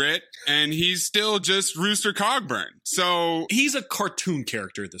True Grit, and he's still just Rooster Cogburn. So he's a cartoon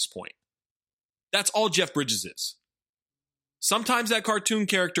character at this point. That's all Jeff Bridges is. Sometimes that cartoon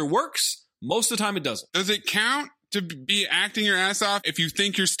character works. Most of the time it doesn't. Does it count to be acting your ass off if you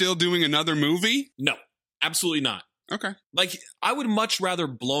think you're still doing another movie? No, absolutely not. Okay. Like, I would much rather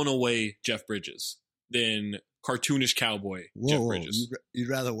Blown Away Jeff Bridges than cartoonish cowboy Jeff Bridges. You'd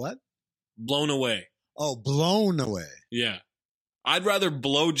rather what? Blown Away. Oh, Blown Away. Yeah. I'd rather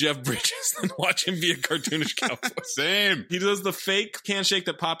blow Jeff Bridges than watch him be a cartoonish cowboy. Same. He does the fake handshake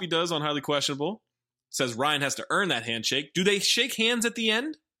that Poppy does on Highly Questionable. Says Ryan has to earn that handshake. Do they shake hands at the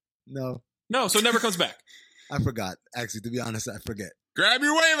end? No. No, so it never comes back. I forgot. Actually, to be honest, I forget. Grab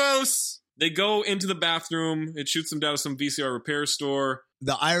your huevos. They go into the bathroom. It shoots them down to some VCR repair store.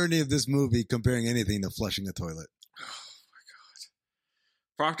 The irony of this movie comparing anything to flushing a toilet. Oh, my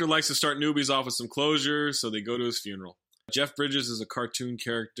God. Proctor likes to start newbies off with some closure, so they go to his funeral. Jeff Bridges is a cartoon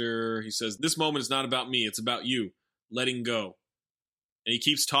character. He says, this moment is not about me. It's about you. Letting go. And he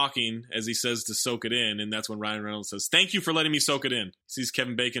keeps talking as he says to soak it in, and that's when Ryan Reynolds says, thank you for letting me soak it in. He sees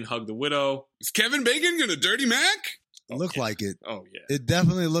Kevin Bacon hug the widow. Is Kevin Bacon gonna dirty Mac? Looked like it. Oh, yeah. It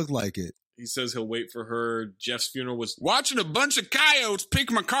definitely looked like it. He says he'll wait for her. Jeff's funeral was watching a bunch of coyotes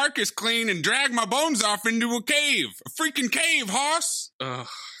pick my carcass clean and drag my bones off into a cave. A freaking cave, hoss. Oh, God.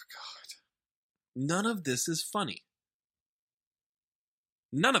 None of this is funny.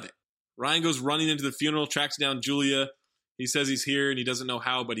 None of it. Ryan goes running into the funeral, tracks down Julia. He says he's here and he doesn't know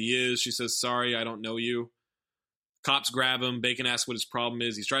how, but he is. She says, sorry, I don't know you. Cops grab him. Bacon asks what his problem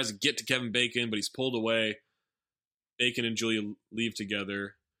is. He tries to get to Kevin Bacon, but he's pulled away. Bacon and Julia leave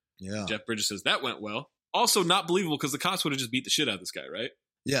together. Yeah. Jeff Bridges says, that went well. Also not believable because the cops would have just beat the shit out of this guy, right?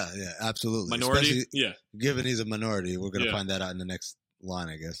 Yeah, absolutely. Minority? Especially, yeah. Given he's a minority, we're going to find that out in the next line,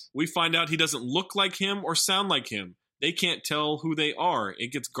 I guess. We find out he doesn't look like him or sound like him. They can't tell who they are.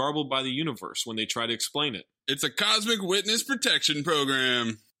 It gets garbled by the universe when they try to explain it. It's a cosmic witness protection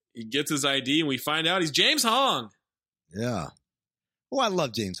program. He gets his ID and we find out he's James Hong. Yeah. Oh, I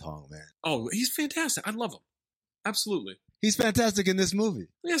love James Hong, man. Oh, he's fantastic. I love him. Absolutely. He's fantastic in this movie.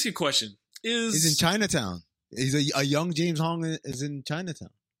 Let me ask you a question. He's in Chinatown. He's a young James Hong is in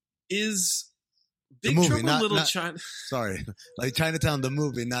Chinatown. Is Big Trouble in Little China? Sorry, like Chinatown the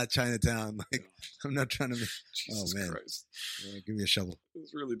movie, not Chinatown. Like I'm not trying to. Jesus Christ! Yeah, give me a shovel. It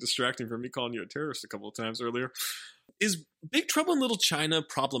was really distracting from me calling you a terrorist a couple of times earlier. Is Big Trouble in Little China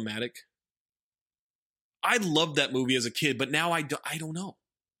problematic? I loved that movie as a kid, but now I don't know.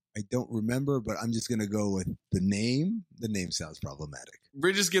 I don't remember, but I'm just gonna go with the name. The name sounds problematic.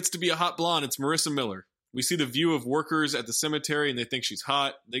 Bridges gets to be a hot blonde. It's Marissa Miller. We see the view of workers at the cemetery and they think she's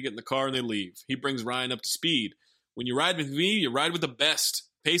hot. They get in the car and they leave. He brings Ryan up to speed. When you ride with me, you ride with the best.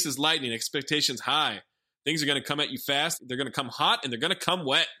 Pace is lightning, expectations high. Things are going to come at you fast. They're going to come hot and they're going to come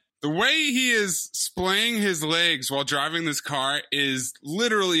wet. The way he is splaying his legs while driving this car is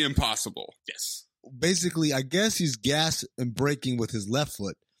literally impossible. Yes. Basically, I guess he's gas and braking with his left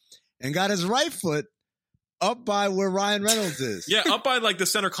foot and got his right foot up by where Ryan Reynolds is. Yeah, up by like the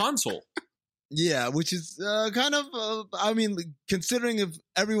center console. Yeah, which is kind of, I mean, considering if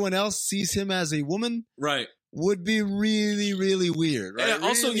everyone else sees him as a woman, right, would be really, really weird, right? And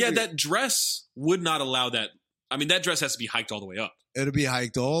also, really weird. that dress would not allow that. I mean, that dress has to be hiked all the way up. It'll be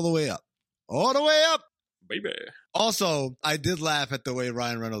hiked all the way up. All the way up. Baby. Also, I did laugh at the way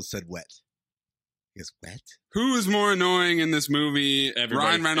Ryan Reynolds said wet. He goes, wet? Who is more annoying in this movie?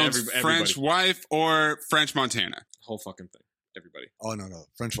 Ryan Reynolds' French wife or French Montana? The whole fucking thing. Everybody. Oh, no.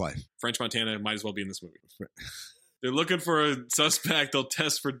 French wife. French Montana might as well be in this movie. They're looking for a suspect. They'll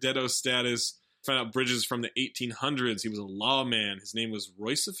test for Deados status. Find out Bridges from the 1800s. He was a lawman. His name was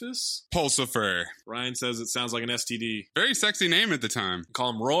Roycephus? Pulsifer. Ryan says it sounds like an STD. Very sexy name at the time. Call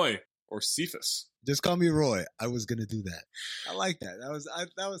him Roy or Cephas. Just call me Roy. I was going to do that. I like that.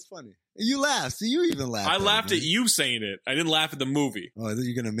 That was funny. You laughed. So you even laughed. I laughed at you saying it. I didn't laugh at the movie. Oh,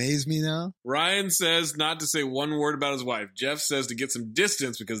 you're going to amaze me now? Ryan says not to say one word about his wife. Jeff says to get some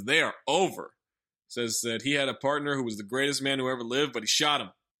distance because they are over. Says that he had a partner who was the greatest man who ever lived, but he shot him.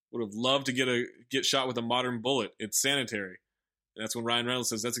 Would have loved to get shot with a modern bullet. It's sanitary. And that's when Ryan Reynolds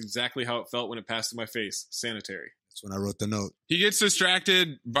says that's exactly how it felt when it passed through my face. Sanitary. That's when I wrote the note. He gets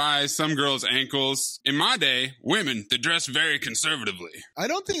distracted by some girl's ankles. In my day, women, they dress very conservatively. I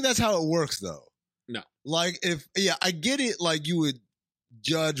don't think that's how it works, though. No. Like, I get it, like, you would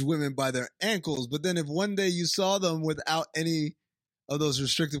judge women by their ankles, but then if one day you saw them without any of those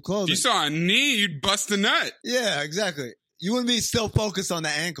restrictive clothing. If you saw a knee, you'd bust a nut. Yeah, exactly. You wouldn't be still focused on the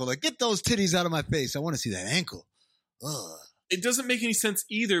ankle. Like, get those titties out of my face. I want to see that ankle. Ugh. It doesn't make any sense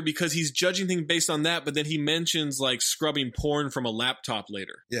either because he's judging things based on that, but then he mentions like scrubbing porn from a laptop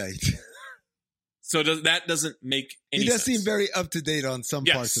later. Yeah. So that doesn't make any sense. He does seem very up to date on some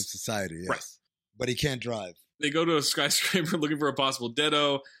parts of society. Yes. Right. But he can't drive. They go to a skyscraper looking for a possible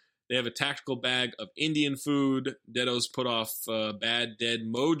Deado. They have a tactical bag of Indian food. Deados put off bad dead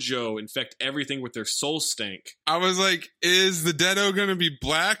mojo, infect everything with their soul stank. I was like, is the Deado going to be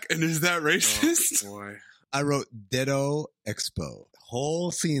black? And is that racist? Oh, boy. I wrote Deado Expo.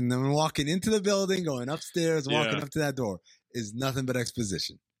 Whole scene, them walking into the building, going upstairs, walking up to that door, is nothing but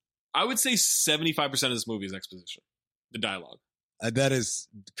exposition. I would say 75% of this movie is exposition. The dialogue. That is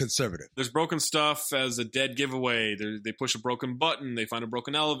conservative. There's broken stuff as a dead giveaway. They push a broken button. They find a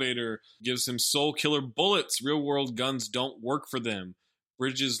broken elevator. Gives him soul killer bullets. Real world guns don't work for them.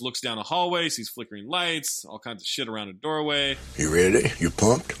 Bridges looks down a hallway, sees flickering lights, all kinds of shit around a doorway. You ready? You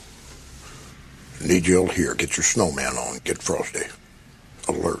pumped? Need you all here. Get your snowman on. Get frosty.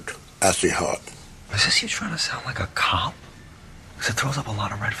 Alert. Icy hot. Is this you trying to sound like a cop? Because it throws up a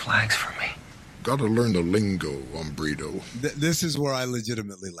lot of red flags for me. Gotta learn the lingo, hombrito. This is where I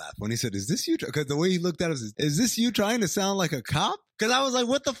legitimately laughed. When he said, is this you? Because the way he looked at us, is this you trying to sound like a cop? Because I was like,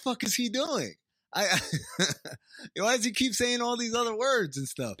 what the fuck is he doing? Why does he keep saying all these other words and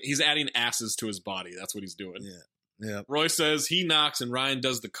stuff? He's adding asses to his body. That's what he's doing. Yeah. Roy says he knocks and Ryan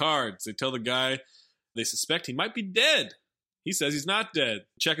does the cards. They tell the guy they suspect he might be dead. He says he's not dead.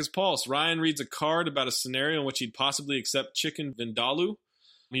 Check his pulse. Ryan reads a card about a scenario in which he'd possibly accept chicken vindaloo.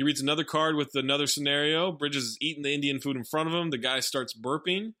 He reads another card with another scenario. Bridges is eating the Indian food in front of him. The guy starts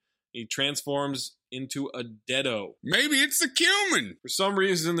burping. He transforms into a Deado. Maybe it's the cumin. For some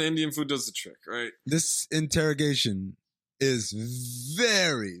reason, the Indian food does the trick, right? This interrogation is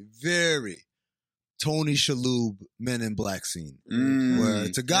very, very Tony Shalhoub Men in Black scene. Where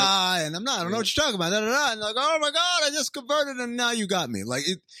it's a guy, and I don't know what you're talking about. And like, oh my God, I just converted and now you got me. Like,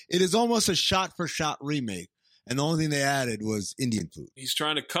 it is almost a shot-for-shot remake. And the only thing they added was Indian food. He's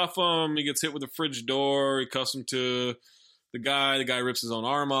trying to cuff him. He gets hit with a fridge door. He cuffs him to the guy. The guy rips his own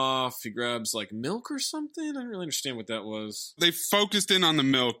arm off. He grabs like milk or something. I don't really understand what that was. They focused in on the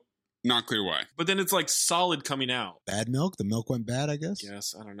milk. Not clear why. But then it's like solid coming out. Bad milk? The milk went bad, I guess?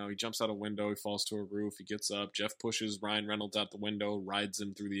 Yes, I don't know. He jumps out a window. He falls to a roof. He gets up. Jeff pushes Ryan Reynolds out the window, rides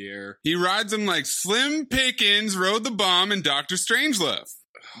him through the air. He rides him like Slim Pickens rode the bomb in Dr. Strangelove.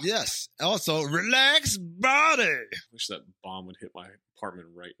 Yes. Also, relax body. I wish that bomb would hit my apartment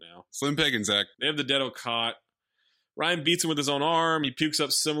right now. Slim Pickens, Zach. They have the Deado caught. Ryan beats him with his own arm. He pukes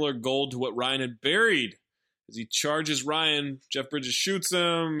up similar gold to what Ryan had buried. As he charges Ryan, Jeff Bridges shoots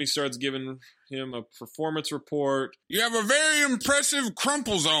him. He starts giving him a performance report. You have a very impressive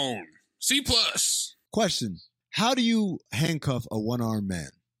crumple zone. C+. Question. How do you handcuff a one-armed man?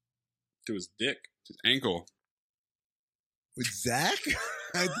 To his dick. To his ankle. With Zach?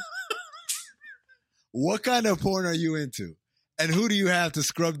 What kind of porn are you into? And who do you have to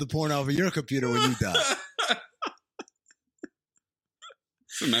scrub the porn off of your computer when you die?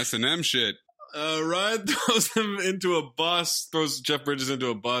 Some S&M shit. Ryan throws him into a bus, throws Jeff Bridges into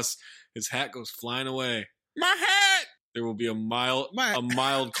a bus. His hat goes flying away. My hat! There will be a mild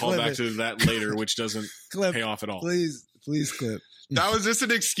callback to that later, which doesn't pay off at all. Please clip. That was just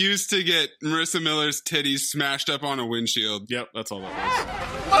an excuse to get Marissa Miller's titties smashed up on a windshield. Yep, that's all that was.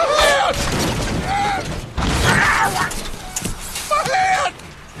 My head! My head!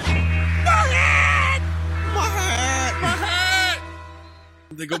 My head! My head!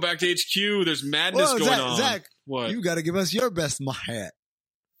 They go back to HQ. There's madness going on. Zach, what? You got to give us your best Mahat.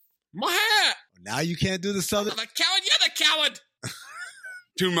 Mahat! Now you can't do the southern. I'm a coward. You're the coward.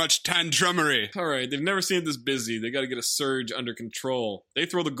 Too much tantrumery. All right, they've never seen it this busy. They got to get a surge under control. They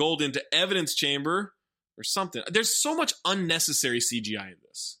throw the gold into evidence chamber or something. There's so much unnecessary CGI in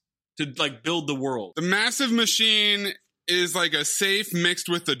this to like build the world. The massive machine is like a safe mixed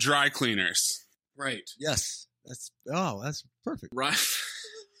with the dry cleaners. Right. Yes. That's perfect. Ryan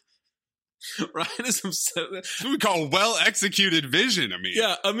is upset. That's what we call well-executed vision, Amin.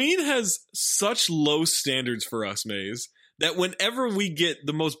 Yeah, Amin has such low standards for us, Mayes, that whenever we get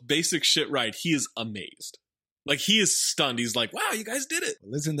the most basic shit right, he is amazed. Like, he is stunned. He's like, wow, you guys did it.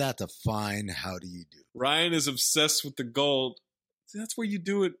 Well, isn't that the fine how do you do? Ryan is obsessed with the gold. See, that's where you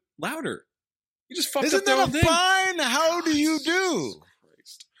do it louder. You just fucked up Isn't their that own a thing. fine how do you do?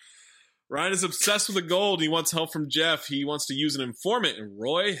 Christ. Ryan is obsessed with the gold. He wants help from Jeff. He wants to use an informant, and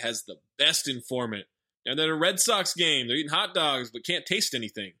Roy has the best informant. And they're at a Red Sox game. They're eating hot dogs, but can't taste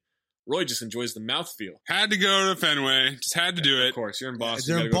anything. Roy just enjoys the mouthfeel. Had to go to Fenway. Just had to do it. Of course, you're in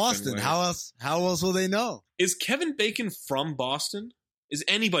Boston. They're in Boston. How else will they know? Is Kevin Bacon from Boston? Is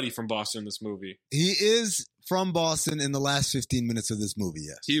anybody from Boston in this movie? He is from Boston in the last 15 minutes of this movie,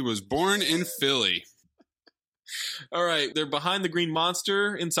 yes. He was born in Philly. All right, they're behind the Green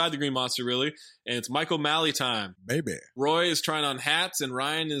Monster, inside the Green Monster, really, and it's Mike O'Malley time. Baby. Roy is trying on hats, and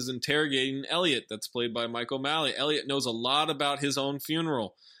Ryan is interrogating Elliot, that's played by Mike O'Malley. Elliot knows a lot about his own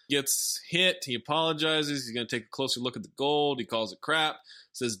funeral. Gets hit, he apologizes, he's going to take a closer look at the gold, he calls it crap,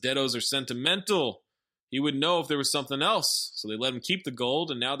 says Deados are sentimental. He would know if there was something else, so they let him keep the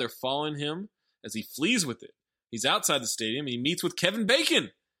gold, and now they're following him as he flees with it. He's outside the stadium, and he meets with Kevin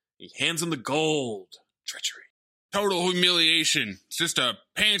Bacon. He hands him the gold. Treachery. Total humiliation. It's just a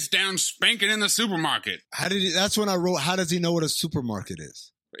pants down spanking in the supermarket. That's when I wrote, how does he know what a supermarket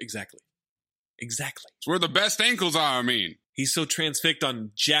is? Exactly. It's where the best ankles are, I mean. He's so transfixed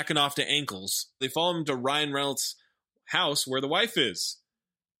on jacking off to ankles. They follow him to Ryan Reynolds' house where the wife is.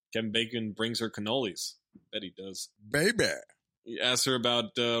 Kevin Bacon brings her cannolis. Bet he does. Baby. He asks her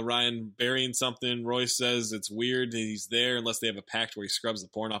about Ryan burying something. Roy says it's weird that he's there unless they have a pact where he scrubs the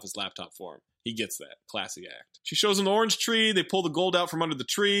porn off his laptop for him. He gets that. Classy act. She shows him the orange tree. They pull the gold out from under the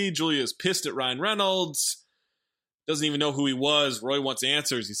tree. Julia is pissed at Ryan Reynolds. Doesn't even know who he was. Roy wants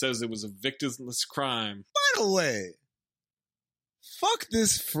answers. He says it was a victimless crime. By the way, fuck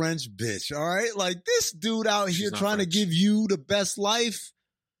this French bitch, all right? Like, this dude out here trying to give you the best life.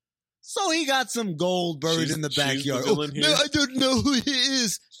 So he got some gold buried in the backyard. The villain here? No, I don't know who he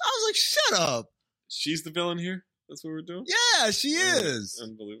is. I was like, shut up. She's the villain here? That's what we're doing? Yeah, she is.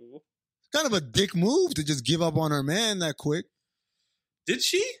 Unbelievable. Kind of a dick move to just give up on her man that quick. Did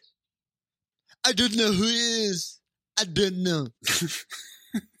she? I don't know who he is. I don't know.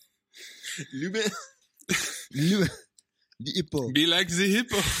 The hippo. Be like the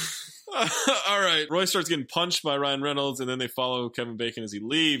hippo. All right. Roy starts getting punched by Ryan Reynolds, and then they follow Kevin Bacon as he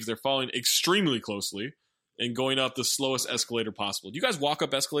leaves. They're following extremely closely and going up the slowest escalator possible. Do you guys walk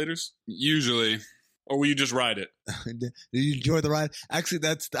up escalators? Usually. Or will you just ride it? Do you enjoy the ride? Actually,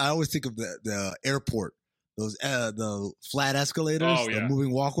 I always think of the airport. Those the flat escalators, the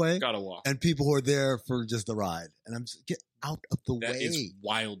moving walkway. Gotta walk. And people who are there for just the ride. And I'm just, get out of the way. That is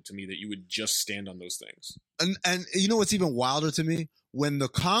wild to me that you would just stand on those things. And you know what's even wilder to me? When the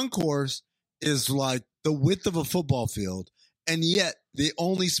concourse is like the width of a football field, and yet they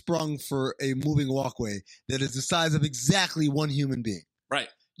only sprung for a moving walkway that is the size of exactly one human being. Right.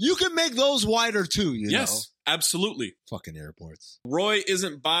 You can make those wider too, you know? Yes, absolutely. Fucking airports. Roy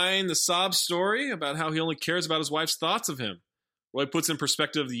isn't buying the sob story about how he only cares about his wife's thoughts of him. Roy puts in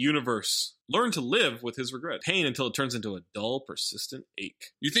perspective the universe. Learn to live with his regret. Pain until it turns into a dull, persistent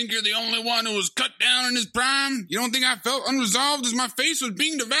ache. You think you're the only one who was cut down in his prime? You don't think I felt unresolved as my face was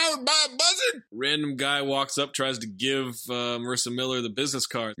being devoured by a buzzard? Random guy walks up, tries to give Marissa Miller the business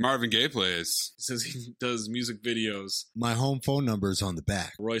card. Marvin Gaye plays. Says he does music videos. My home phone number is on the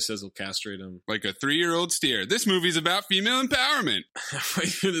back. Roy says he'll castrate him. Like a 3-year-old steer. This movie's about female empowerment. Halfway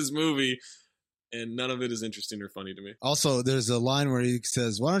through this movie, and none of it is interesting or funny to me. Also, there's a line where he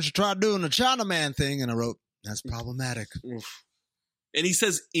says, why don't you try doing the Chinaman thing? And I wrote, that's problematic. Oof. And he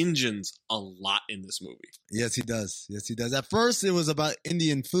says engines a lot in this movie. Yes, he does. Yes, he does. At first, it was about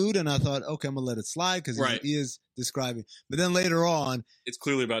Indian food, and I thought, okay, I'm going to let it slide because he is describing. But then later on, it's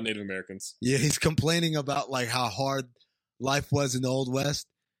clearly about Native Americans. Yeah, he's complaining about like how hard life was in the Old West.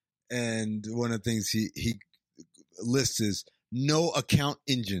 And one of the things he lists is no account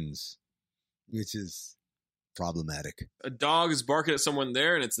engines. Which is Problematic. A dog is barking at someone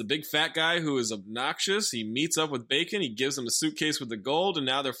there, and it's the big fat guy who is obnoxious. He meets up with Bacon. He gives him a suitcase with the gold, and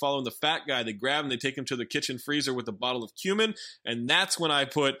now they're following the fat guy. They grab him. They take him to the kitchen freezer with a bottle of cumin, and that's when I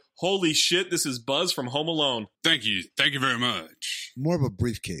put, holy shit, this is Buzz from Home Alone. Thank you. Thank you very much. More of a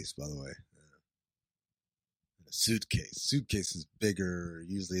briefcase, by the way. A suitcase. Suitcase is bigger.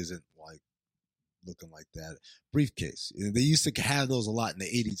 Usually isn't like looking like that. Briefcase. They used to have those a lot in the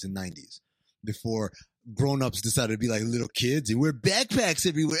 80s and 90s before grown-ups decided to be like little kids. They wear backpacks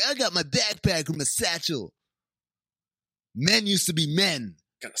everywhere. I got my backpack or my satchel. Men used to be men.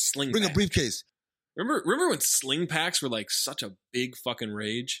 Got a sling Bring pack. a briefcase. Remember when sling packs were like such a big fucking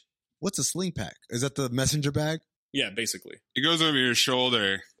rage? What's a sling pack? Is that the messenger bag? Yeah, basically. It goes over your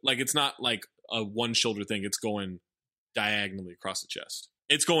shoulder. Like, it's not like a one shoulder thing. It's going diagonally across the chest.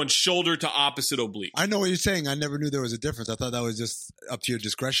 It's going shoulder to opposite oblique. I know what you're saying. I never knew there was a difference. I thought that was just up to your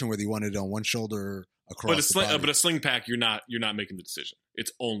discretion whether you wanted it on one shoulder across the body. But a sling pack, you're not making the decision.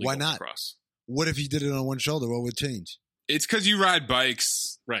 It's only Why going not? across. What if you did it on one shoulder? What would change? It's because you ride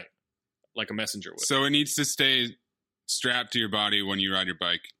bikes. Right. Like a messenger would. So it needs to stay strapped to your body when you ride your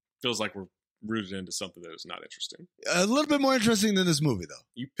bike. Feels like we're rooted into something that is not interesting. A little bit more interesting than this movie, though.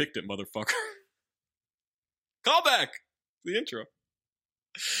 You picked it, motherfucker. Call back. The intro.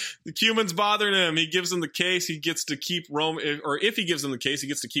 The cumin's bothering him. He gives him the case. He gets to keep roaming, or if he gives him the case, he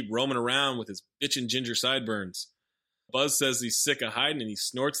gets to keep roaming around with his bitchin' ginger sideburns. Buzz says he's sick of hiding, and he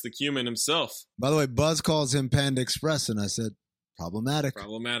snorts the cumin himself. By the way, Buzz calls him Panda Express, and I said, problematic.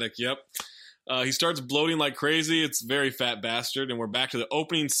 Problematic, yep. He starts bloating like crazy. It's very fat bastard, and we're back to the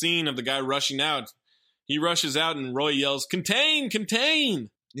opening scene of the guy rushing out. He rushes out, and Roy yells, "Contain! Contain!"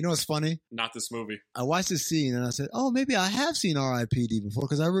 You know what's funny? Not this movie. I watched this scene and I said, oh, maybe I have seen R.I.P.D. before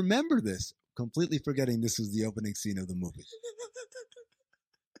because I remember this. Completely forgetting this was the opening scene of the movie.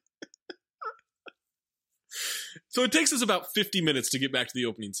 So it takes us about 50 minutes to get back to the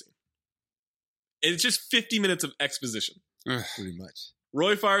opening scene. And it's just 50 minutes of exposition. Pretty much.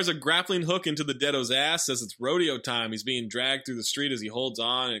 Roy fires a grappling hook into the Deados' ass, says it's rodeo time. He's being dragged through the street as he holds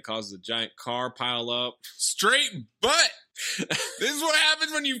on, and it causes a giant car pile up. Straight butt! This is what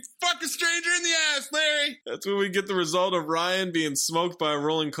happens when you fuck a stranger in the ass, Larry! That's when we get the result of Ryan being smoked by a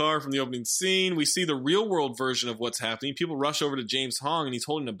rolling car from the opening scene. We see the real-world version of what's happening. People rush over to James Hong, and he's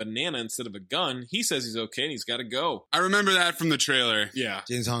holding a banana instead of a gun. He says he's okay, and he's got to go. I remember that from the trailer. Yeah.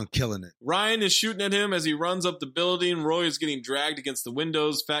 James Hong killing it. Ryan is shooting at him as he runs up the building. Roy is getting dragged against the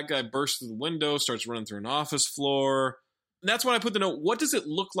windows. Fat guy bursts through the window, starts running through an office floor. And that's when I put the note, what does it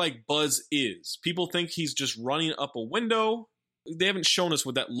look like Buzz is? People think he's just running up a window. They haven't shown us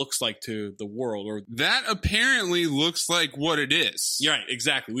what that looks like to the world. Or that apparently looks like what it is. Yeah, right,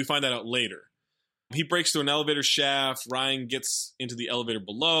 exactly. We find that out later. He breaks through an elevator shaft. Ryan gets into the elevator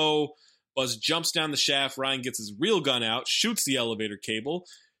below. Buzz jumps down the shaft. Ryan gets his real gun out, shoots the elevator cable,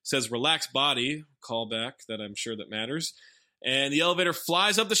 says, relax body. Callback that I'm sure that matters. And the elevator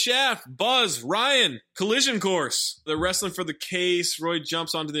flies up the shaft. Buzz, Ryan, collision course. They're wrestling for the case. Roy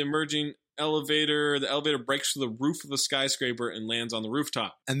jumps onto the emerging elevator. The elevator breaks through the roof of the skyscraper and lands on the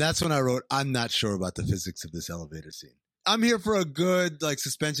rooftop. And that's when I wrote, I'm not sure about the physics of this elevator scene. I'm here for a good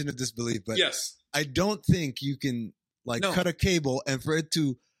suspension of disbelief, but yes. I don't think you can cut a cable and for it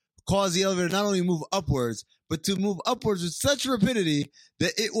to cause the elevator not only move upwards, but to move upwards with such rapidity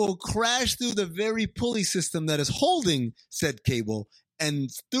that it will crash through the very pulley system that is holding said cable and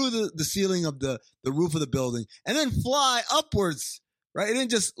through the ceiling of the roof of the building and then fly upwards, right? It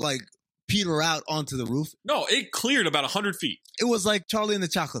didn't just peter out onto the roof. No, it cleared about 100 feet. It was like Charlie and the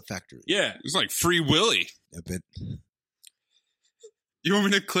Chocolate Factory. Yeah. It was like Free Willy. A bit. You want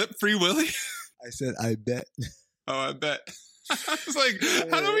me to clip Free Willy? I said, I bet. Oh, I bet. I was like,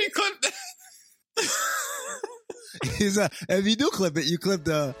 how do we clip that? If you do clip it, you clip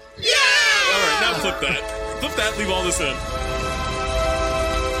the... Yeah! All right, now clip that. Clip that, leave all this in.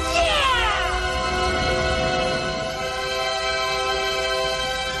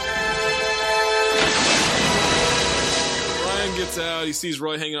 Ryan gets out. He sees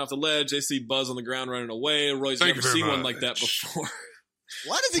Roy hanging off the ledge. They see Buzz on the ground running away. Roy's never seen one like that before.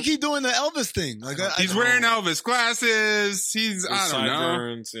 Why does he keep doing the Elvis thing? He's wearing Elvis glasses. He's, I don't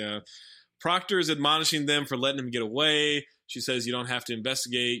know. Yeah. Proctor is admonishing them for letting him get away. She says, you don't have to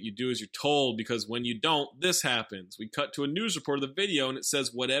investigate. You do as you're told, because when you don't, this happens. We cut to a news report of the video, and it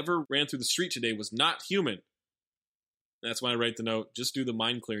says whatever ran through the street today was not human. That's why I write the note, just do the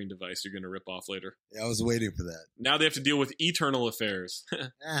mind-clearing device you're going to rip off later. Yeah, I was waiting for that. Now they have to deal with eternal affairs.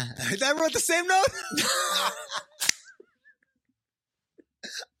 I wrote the same note?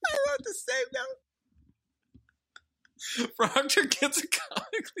 I wrote the same note. Proctor gets a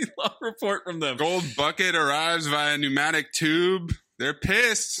comically long report from them. Gold bucket arrives via pneumatic tube. They're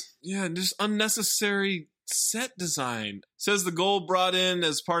pissed. Yeah, just unnecessary set design. Says the gold brought in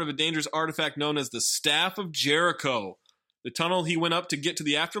as part of a dangerous artifact known as the Staff of Jericho. The tunnel he went up to get to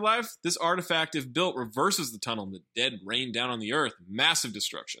the afterlife, this artifact, if built, reverses the tunnel and the dead rain down on the earth. Massive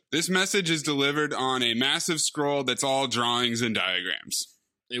destruction. This message is delivered on a massive scroll that's all drawings and diagrams.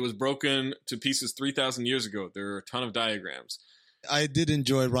 It was broken to pieces 3,000 years ago. There are a ton of diagrams. I did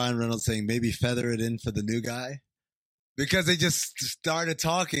enjoy Ryan Reynolds saying maybe feather it in for the new guy. Because they just started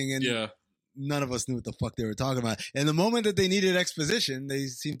talking and none of us knew what the fuck they were talking about. And the moment that they needed exposition, they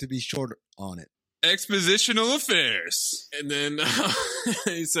seemed to be short on it. Expositional affairs. And then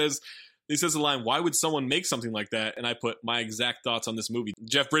he says the line, "Why would someone make something like that?" And I put my exact thoughts on this movie.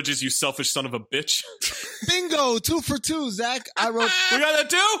 Jeff Bridges, you selfish son of a bitch. Bingo, 2 for 2, Zach. I wrote. We got that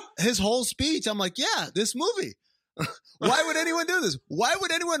too? His whole speech. I'm like, yeah, this movie. Why would anyone do this? Why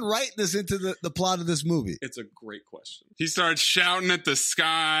would anyone write this into the plot of this movie? It's a great question. He starts shouting at the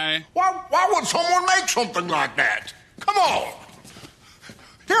sky. Why would someone make something like that? Come on.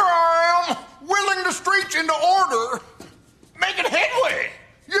 Here I am, willing the streets into order, making headway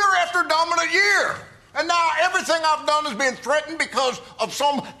year after dominant year. And now everything I've done is being threatened because of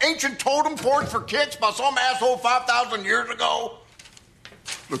some ancient totem forged for kicks by some asshole 5,000 years ago.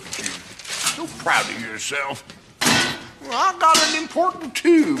 Look at you, so proud of yourself. Well, I got an important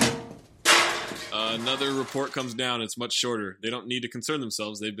tube. Another report comes down. It's much shorter. They don't need to concern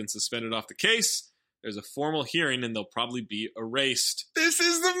themselves. They've been suspended off the case. There's a formal hearing, and they'll probably be erased. This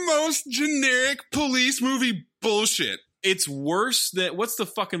is the most generic police movie bullshit. It's worse than... What's the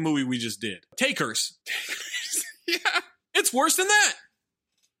fucking movie we just did? Takers. Yeah. It's worse than that.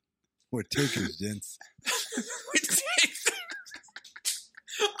 We're takers, gents.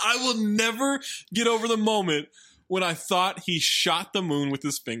 I will never get over the moment when I thought he shot the moon with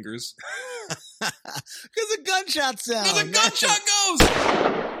his fingers. Because a gunshot sound. Because a gunshot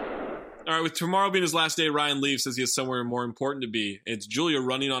goes... All right, with tomorrow being his last day, Ryan leaves, says he has somewhere more important to be. It's Julia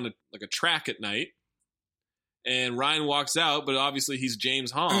running on a track at night, and Ryan walks out, but obviously he's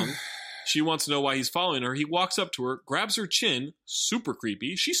James Hong. She wants to know why he's following her. He walks up to her, grabs her chin, super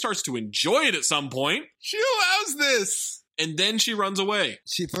creepy. She starts to enjoy it at some point. She allows this. And then she runs away.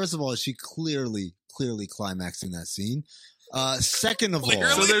 First of all, she clearly climaxing that scene. Second of all,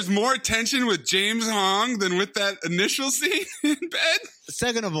 so there's more tension with James Hong than with that initial scene in bed.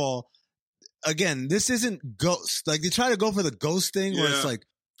 Second of all, again, this isn't ghost. Like, they try to go for the ghost thing where it's like...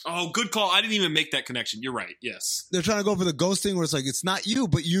 Oh, good call. I didn't even make that connection. You're right. Yes. They're trying to go for the ghost thing where it's like, it's not you,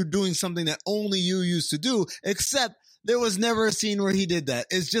 but you're doing something that only you used to do, except there was never a scene where he did that.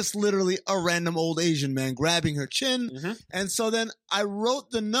 It's just literally a random old Asian man grabbing her chin. Mm-hmm. And so then I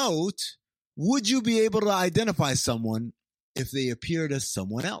wrote the note, would you be able to identify someone if they appeared as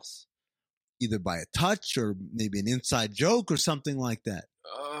someone else? Either by a touch or maybe an inside joke or something like that.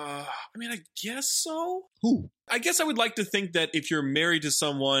 I mean, I guess so. Who? I guess I would like to think that if you're married to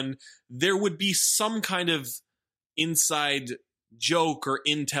someone, there would be some kind of inside joke or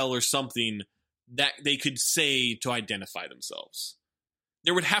intel or something that they could say to identify themselves.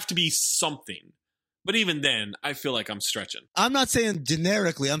 There would have to be something. But even then, I feel like I'm stretching. I'm not saying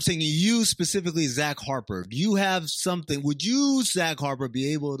generically. I'm saying you specifically, Zach Harper. Do you have something? Would you, Zach Harper,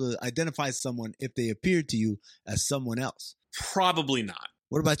 be able to identify someone if they appeared to you as someone else? Probably not.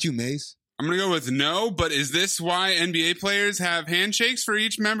 What about you, Mayes? I'm going to go with no, but is this why NBA players have handshakes for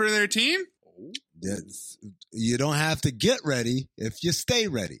each member of their team? You don't have to get ready if you stay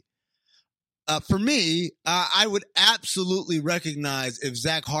ready. For me, I would absolutely recognize if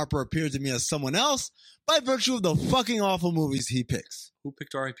Zach Harper appeared to me as someone else by virtue of the fucking awful movies he picks. Who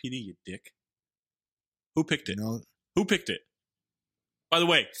picked R.I.P.D, you dick? Who picked it? No. Who picked it? By the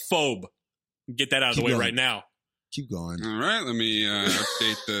way, phobe. Get that out of the way right now. Keep going. All right, let me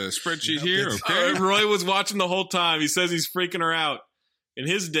update the spreadsheet here. Okay. Roy was watching the whole time. He says he's freaking her out. In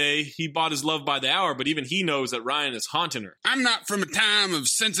his day, he bought his love by the hour, but even he knows that Ryan is haunting her. I'm not from a time of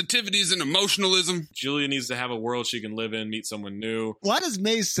sensitivities and emotionalism. Julia needs to have a world she can live in, meet someone new. Why does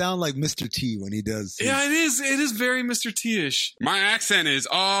Maze sound like Mr. T when he does? Yeah, it is. It is very Mr. T-ish. My accent is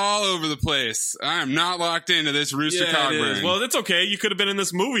all over the place. I am not locked into this Rooster Cogburn. Well, that's okay. You could have been in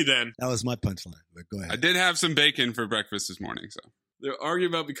this movie then. That was my punchline, but go ahead. I did have some bacon for breakfast this morning, so. They're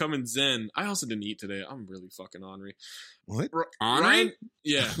arguing about becoming Zen. I also didn't eat today. I'm really fucking ornery. What? Ornery?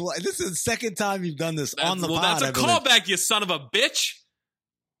 Yeah. Well, this is the second time you've done this on the pod. Well, that's a callback, you son of a bitch.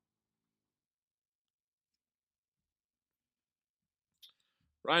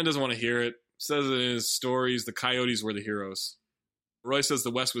 Ryan doesn't want to hear it. Says in his stories, the coyotes were the heroes. Roy says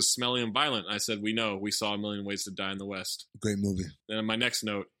the West was smelly and violent. I said, we know. We saw A Million Ways to Die in the West. Great movie. Then in my next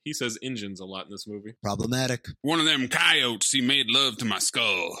note, he says engines a lot in this movie. Problematic. One of them coyotes, he made love to my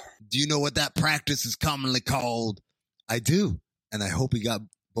skull. Do you know what that practice is commonly called? I do. And I hope he got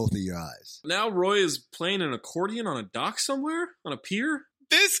both of your eyes. Now Roy is playing an accordion on a dock somewhere? On a pier?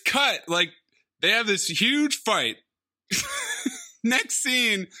 This cut, like, they have this huge fight. Next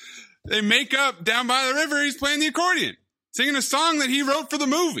scene, they make up down by the river. He's playing the accordion, singing a song that he wrote for the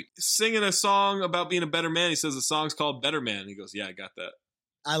movie. Singing a song about being a better man. He says the song's called Better Man. He goes, yeah, I got that.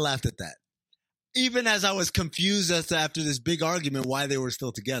 I laughed at that. Even as I was confused as to, after this big argument, why they were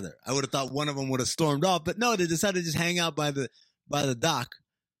still together. I would have thought one of them would have stormed off, but no, they decided to just hang out by the dock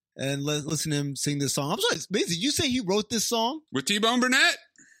and listen to him sing this song. I'm sorry, did you say he wrote this song? With T-Bone Burnett?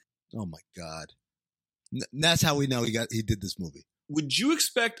 Oh my God. That's how we know he did this movie. Would you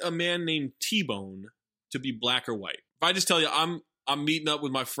expect a man named T-Bone to be black or white? If I just tell you I'm meeting up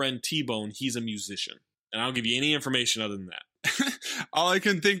with my friend T-Bone, he's a musician. And I don't give you any information other than that. All I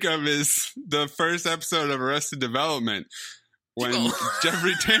can think of is the first episode of Arrested Development when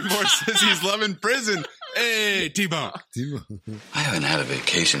Jeffrey Tambor says he's loving prison. Hey, T-Bone. I haven't had a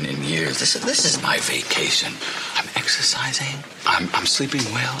vacation in years. This is my vacation. I'm exercising. I'm sleeping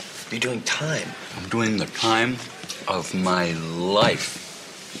well. You're doing time. I'm doing the time of my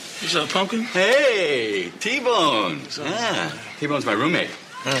life. You saw a pumpkin? Hey, T-Bone. T-Bone's my roommate.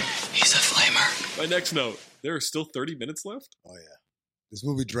 He's a flamer. My next note. There are still 30 minutes left? Oh, yeah. This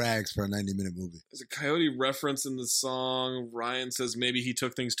movie drags for a 90-minute movie. There's a coyote reference in the song. Ryan says maybe he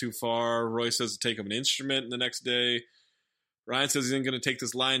took things too far. Roy says to take up an instrument the next day. Ryan says he isn't going to take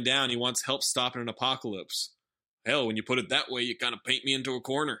this lying down. He wants help stopping an apocalypse. Hell, when you put it that way, you kind of paint me into a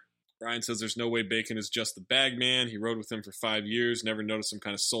corner. Ryan says there's no way Bacon is just the bag man. He rode with him for 5 years, never noticed some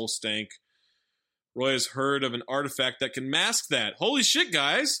kind of soul stank. Roy has heard of an artifact that can mask that. Holy shit,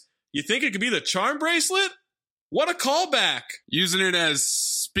 guys. You think it could be the charm bracelet? What a callback. Using it as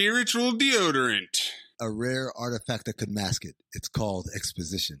spiritual deodorant. A rare artifact that could mask it. It's called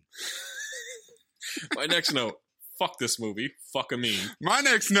exposition. My next note. Fuck this movie. Fuck Amin. My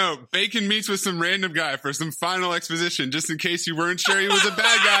next note. Bacon meets with some random guy for some final exposition. Just in case you weren't sure he was a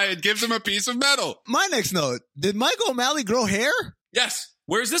bad guy, it gives him a piece of metal. My next note. Did Michael O'Malley grow hair? Yes.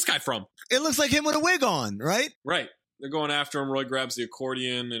 Where's this guy from? It looks like him with a wig on, right? Right. They're going after him. Roy grabs the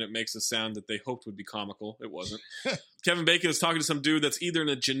accordion, and it makes a sound that they hoped would be comical. It wasn't. Kevin Bacon is talking to some dude that's either in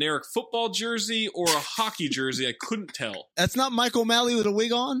a generic football jersey or a hockey jersey. I couldn't tell. That's not Michael O'Malley with a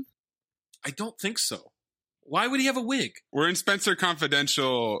wig on? I don't think so. Why would he have a wig? We're in Spencer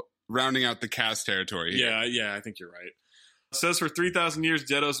Confidential, rounding out the cast territory here. Yeah, I think you're right. It says for 3,000 years,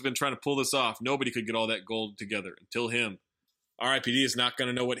 Deados have been trying to pull this off. Nobody could get all that gold together until him. R.I.P.D is not going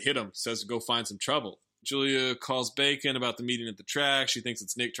to know what hit him. Says to go find some trouble. Julia calls Bacon about the meeting at the track. She thinks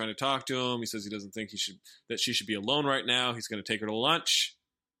it's Nick trying to talk to him. He says he doesn't think that she should be alone right now. He's going to take her to lunch.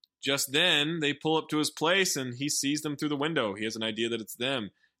 Just then, they pull up to his place, and he sees them through the window. He has an idea that it's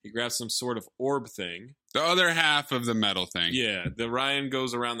them. He grabs some sort of orb thing. The other half of the metal thing. Yeah. The Ryan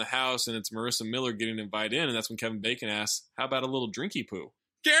goes around the house, and it's Marissa Miller getting invited in, and that's when Kevin Bacon asks, how about a little drinky poo?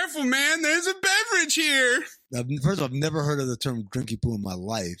 Careful, man. There's a beverage here. First of all, I've never heard of the term drinky poo in my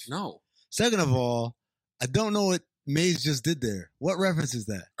life. No. Second of all, I don't know what Mayes just did there. What reference is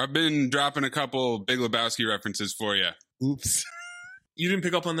that? I've been dropping a couple Big Lebowski references for you. Oops. You didn't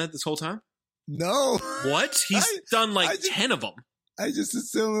pick up on that this whole time? No. What? He's done 10 of them. I just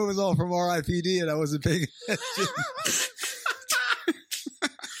assumed it was all from R.I.P.D. and I wasn't paying attention.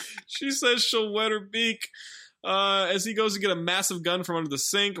 She says she'll wet her beak. As he goes to get a massive gun from under the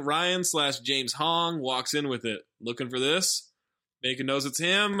sink, Ryan/James Hong walks in with it. Looking for this? Bacon knows it's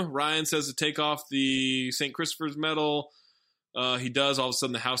him. Ryan says to take off the St. Christopher's medal. He does. All of a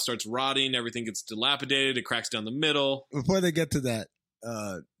sudden, the house starts rotting. Everything gets dilapidated. It cracks down the middle. Before they get to that,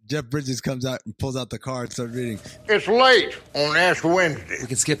 Jeff Bridges comes out and pulls out the card and starts reading. It's late on Ash Wednesday. We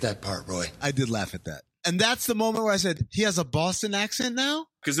can skip that part, Roy. I did laugh at that. And that's the moment where I said, he has a Boston accent now?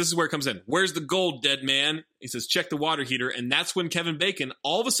 Because this is where it comes in. Where's the gold, dead man? He says, check the water heater. And that's when Kevin Bacon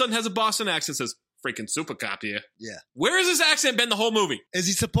all of a sudden has a Boston accent, says, freaking super cop here. Yeah. Where has his accent been the whole movie? Is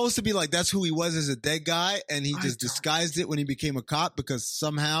he supposed to be like, that's who he was as a dead guy, and he just disguised it when he became a cop because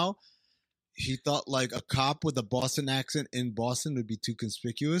somehow he thought like a cop with a Boston accent in Boston would be too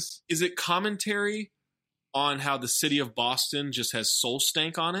conspicuous? Is it commentary on how the city of Boston just has soul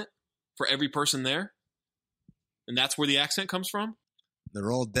stank on it for every person there? And that's where the accent comes from?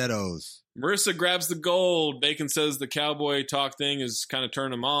 They're all deados. Marissa grabs the gold. Bacon says the cowboy talk thing is kind of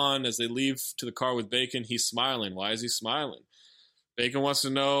turning him on. As they leave to the car with Bacon, he's smiling. Why is he smiling? Bacon wants to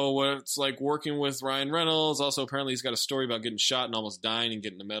know what it's like working with Ryan Reynolds. Also, apparently he's got a story about getting shot and almost dying and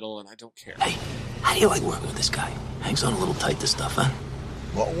getting a medal, and I don't care. Hey, how do you like working with this guy? Hangs on a little tight, this stuff, huh?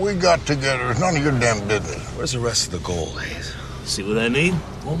 What we got together is none of your damn business. Where's the rest of the gold, Hayes? See what I mean?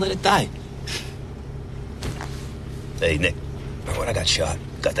 Won't let it die. Hey, Nick, remember when I got shot?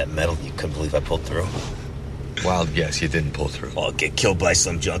 Got that medal you couldn't believe I pulled through? Wild guess, you didn't pull through. Well, get killed by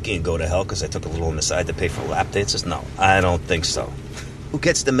some junkie and go to hell because I took a little on the side to pay for lap dances? No, I don't think so. Who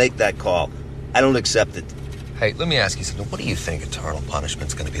gets to make that call? I don't accept it. Hey, let me ask you something. What do you think eternal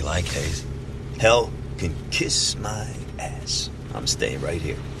punishment's going to be like, Hayes? Hell can kiss my ass. I'm staying right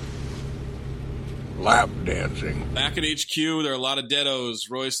here. Lap dancing. Back at HQ, there are a lot of Deados.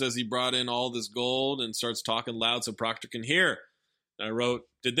 Roy says he brought in all this gold and starts talking loud so Proctor can hear. And I wrote,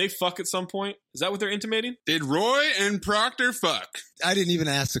 did they fuck at some point? Is that what they're intimating? Did Roy and Proctor fuck? I didn't even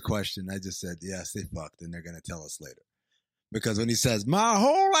ask the question. I just said, yes, they fucked, and they're going to tell us later. Because when he says, my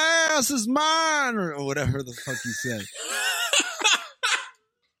whole ass is mine, or whatever the fuck he said.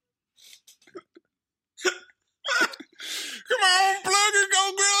 Come on, Plugger,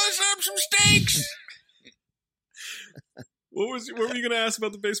 go grill us up some steaks. What were you going to ask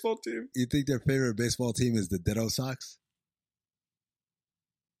about the baseball team? You think their favorite baseball team is the Deado Sox?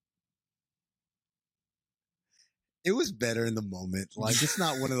 It was better in the moment. Like, it's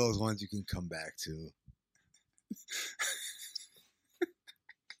not one of those ones you can come back to.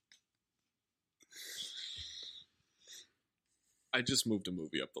 I just moved a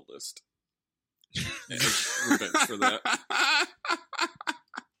movie up the list. Revenge for that.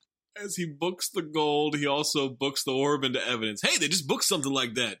 As he books the gold, he also books the orb into evidence. Hey, they just booked something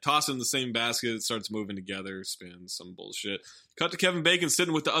like that. Toss it in the same basket. It starts moving together. Spins. Some bullshit. Cut to Kevin Bacon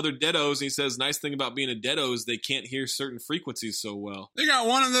sitting with the other Deados, and he says, nice thing about being a Deado is they can't hear certain frequencies so well. They got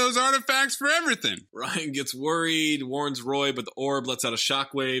one of those artifacts for everything. Ryan gets worried, warns Roy, but the orb lets out a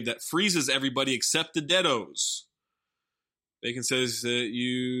shockwave that freezes everybody except the Deados. Bacon says that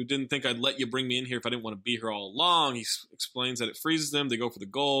you didn't think I'd let you bring me in here if I didn't want to be here all along. He explains that it freezes them. They go for the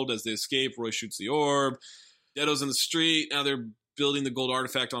gold. As they escape, Roy shoots the orb. Deado's in the street. Now they're building the gold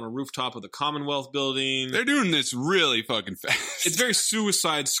artifact on a rooftop of the Commonwealth building. They're doing this really fucking fast. It's very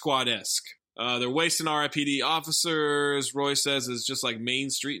Suicide Squad-esque. They're wasting R.I.P.D. officers. Roy says it's just like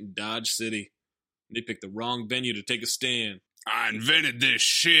Main Street in Dodge City. They picked the wrong venue to take a stand. I invented this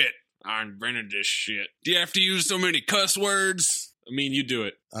shit. Do you have to use so many cuss words? I mean, you do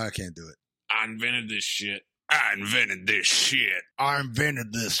it. I can't do it. I invented this shit.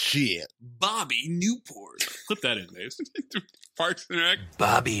 Bobby Newport. Clip that in, Mace. Parks and Rec.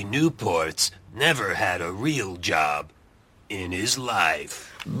 Bobby Newport's never had a real job in his life.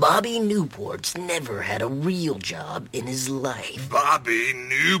 Bobby Newport's never had a real job in his life. Bobby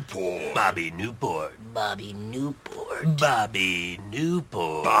Newport. Bobby Newport. Bobby Newport. Bobby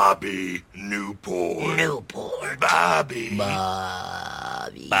Newport. Bobby Newport. Newport. Bobby.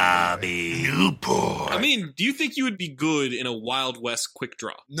 Bobby. Bobby Newport. I mean, do you think you would be good in a Wild West quick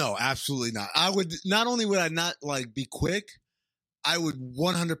draw? No, absolutely not. I would, not only would I not like be quick, I would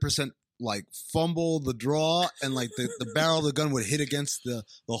 100% like fumble the draw, and like the barrel of the gun would hit against the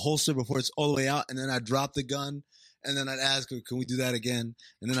holster before it's all the way out, and then I'd drop the gun, and then I'd ask, can we do that again?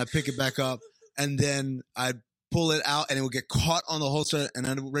 And then I'd pick it back up, and then I'd pull it out, and it would get caught on the holster, and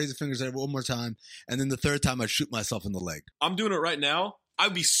I'd raise the fingers at it one more time, and then the third time I'd shoot myself in the leg. I'm doing it right now.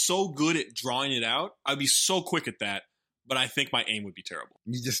 I'd be so good at drawing it out. I'd be so quick at that, but I think my aim would be terrible.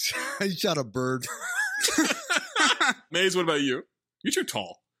 You shot a bird. Maze, what about you? You're too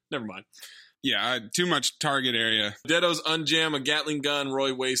tall. Never mind. Yeah, too much target area. Deados unjam a Gatling gun.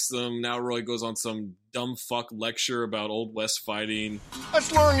 Roy wastes them. Now Roy goes on some dumb fuck lecture about Old West fighting.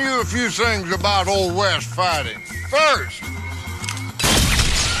 Let's learn you a few things about Old West fighting. First,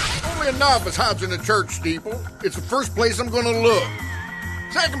 only a novice hides in a church steeple. It's the first place I'm going to look.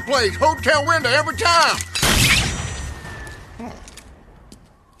 Second place, hotel window every time.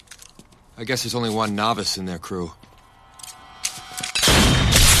 I guess there's only one novice in their crew.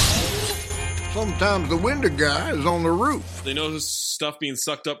 Sometimes the window guy is on the roof. They notice stuff being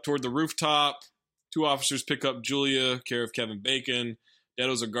sucked up toward the rooftop. Two officers pick up Julia, care of Kevin Bacon.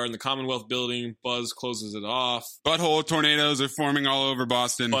 Deados are guarding the Commonwealth building. Buzz closes it off. Butthole tornadoes are forming all over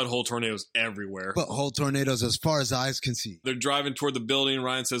Boston. Butthole tornadoes everywhere. Butthole tornadoes as far as eyes can see. They're driving toward the building.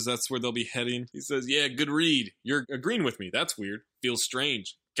 Ryan says that's where they'll be heading. He says, yeah, good read. You're agreeing with me. That's weird. Feels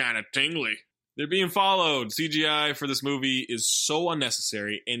strange. Kind of tingly. They're being followed. CGI for this movie is so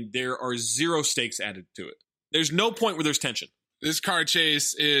unnecessary, and there are zero stakes added to it. There's no point where there's tension. This car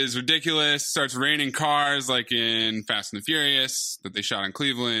chase is ridiculous. Starts raining cars like in Fast and the Furious that they shot in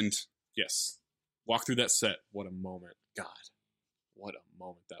Cleveland. Yes. Walk through that set. What a moment. God. What a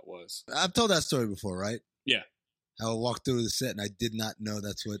moment that was. I've told that story before, right? Yeah. How I walked through the set and I did not know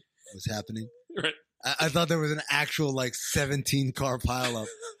that's what was happening. Right. I thought there was an actual 17 car pileup.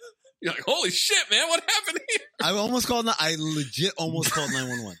 You're like, holy shit, man, what happened here? I legit almost called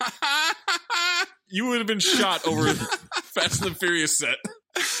 911. You would have been shot over Fast and the Furious set.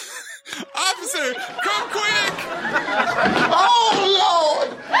 Officer, come quick! Oh,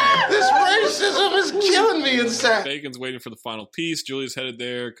 Lord! This racism is killing me inside. Bacon's waiting for the final piece. Julia's headed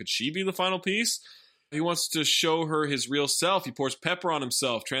there. Could she be the final piece? He wants to show her his real self. He pours pepper on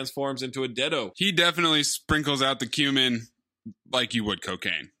himself, transforms into a Deado. He definitely sprinkles out the cumin like you would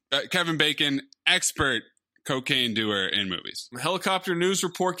cocaine. Kevin Bacon, expert cocaine doer in movies. A helicopter news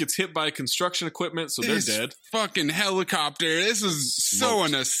report gets hit by construction equipment, so they're dead. Fucking helicopter. This is so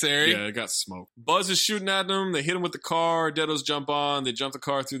unnecessary. Yeah, it got smoked. Buzz is shooting at them. They hit him with the car. Deados jump on. They jump the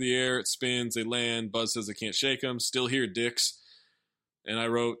car through the air. It spins. They land. Buzz says they can't shake him. Still here, dicks. And I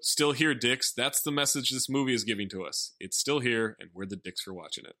wrote, still here, dicks. That's the message this movie is giving to us. It's still here, and we're the dicks for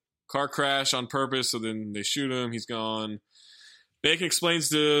watching it. Car crash on purpose, so then they shoot him. He's gone. Bacon explains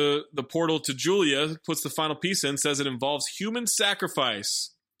the portal to Julia, puts the final piece in, says it involves human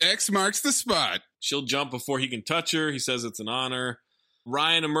sacrifice. X marks the spot. She'll jump before he can touch her. He says it's an honor.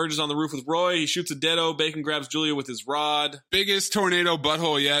 Ryan emerges on the roof with Roy. He shoots a Deado. Bacon grabs Julia with his rod. Biggest tornado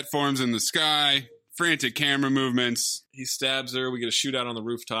butthole yet forms in the sky. Frantic camera movements. He stabs her. We get a shootout on the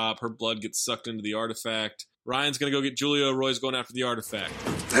rooftop. Her blood gets sucked into the artifact. Ryan's going to go get Julia. Roy's going after the artifact.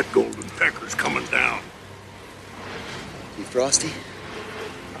 That golden pecker's coming down. You frosty?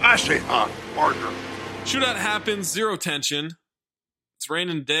 I say hot, partner. Shootout happens. Zero tension. It's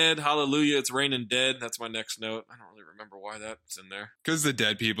raining dead. Hallelujah, it's raining dead. That's my next note. I don't really remember why that's in there. Because the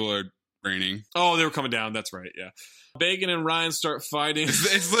dead people are raining. Oh, they were coming down. That's right, yeah. Bacon and Ryan start fighting.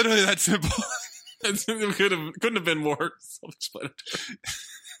 It's literally that simple. It couldn't have been more self-explanatory.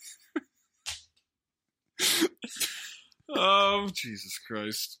 Oh, Jesus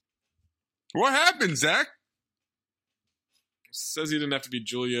Christ. What happened, Zach? Says he didn't have to be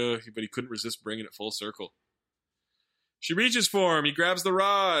Julia, but he couldn't resist bringing it full circle. She reaches for him. He grabs the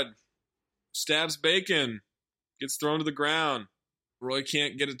rod. Stabs Bacon. Gets thrown to the ground. Roy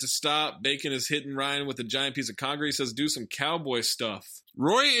can't get it to stop. Bacon is hitting Ryan with a giant piece of concrete. He says, do some cowboy stuff.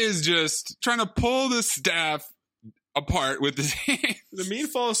 Roy is just trying to pull the staff apart with his hands. Did Amin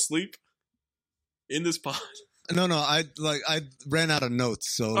fall asleep in this pod? No, I ran out of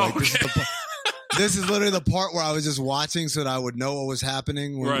notes, so this is literally the part where I was just watching so that I would know what was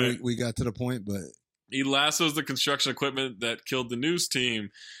happening when we got to the point. But he lassos the construction equipment that killed the news team.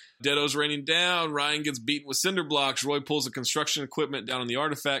 Deado's raining down. Ryan gets beaten with cinder blocks. Roy pulls the construction equipment down on the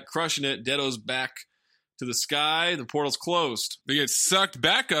artifact, crushing it. Deado's back to the sky. The portal's closed. They get sucked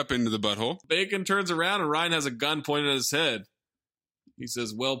back up into the butthole. Bacon turns around and Ryan has a gun pointed at his head. He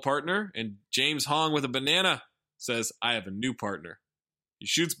says, well, partner. And James Hong with a banana says, I have a new partner. He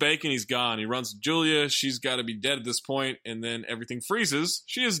shoots Bacon. He's gone. He runs to Julia. She's got to be dead at this point. And then everything freezes.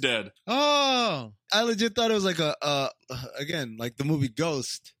 She is dead. Oh, I legit thought it was like again, like the movie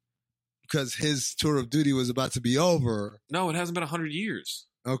Ghost, because his tour of duty was about to be over. No, it hasn't been 100 years.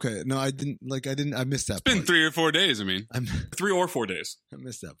 Okay. No, I missed that part. It's been 3 or 4 days, I mean. 3 or 4 days. I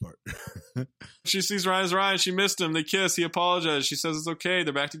missed that part. She sees Ryan as Ryan. She missed him. They kiss. He apologized. She says it's okay.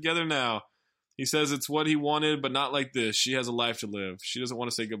 They're back together now. He says it's what he wanted, but not like this. She has a life to live. She doesn't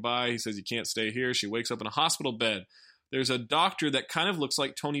want to say goodbye. He says you can't stay here. She wakes up in a hospital bed. There's a doctor that kind of looks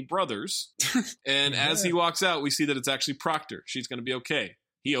like Tony Brothers. And as he walks out, we see that it's actually Proctor. She's going to be okay.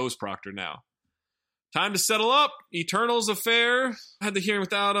 He owes Proctor now. Time to settle up. Eternal's affair. Had the hearing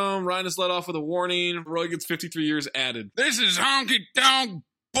without him. Ryan is let off with a warning. Roy gets 53 years added. This is honky-tonk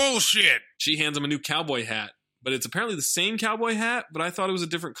bullshit. She hands him a new cowboy hat. But it's apparently the same cowboy hat, but I thought it was a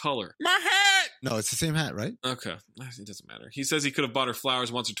different color. My hat! No, it's the same hat, right? Okay. It doesn't matter. He says he could have bought her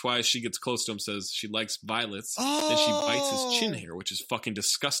flowers once or twice. She gets close to him, says she likes violets. Oh. Then she bites his chin hair, which is fucking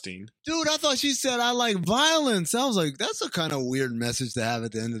disgusting. Dude, I thought she said I like violence. I was like, that's a kind of weird message to have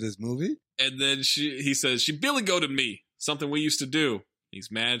at the end of this movie. And then he says, she billy goated me. Something we used to do. He's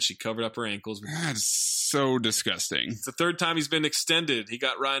mad. She covered up her ankles. That's so disgusting. It's the third time he's been extended. He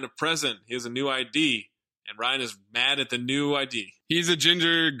got Ryan a present. He has a new ID. And Ryan is mad at the new ID. He's a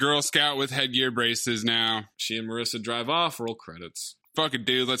ginger Girl Scout with headgear braces now. She and Marissa drive off. Roll credits. Fuck it,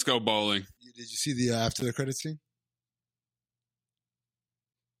 dude. Let's go bowling. Did you see the after the credits scene?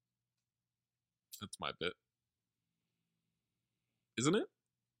 That's my bit. Isn't it?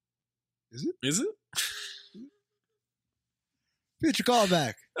 Is it? Is it? Future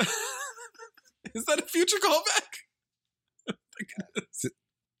callback. Is that a future callback?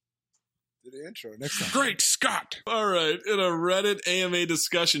 Did the intro next time. Great Scott! All right. In a Reddit AMA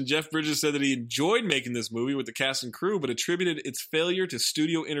discussion, Jeff Bridges said that he enjoyed making this movie with the cast and crew, but attributed its failure to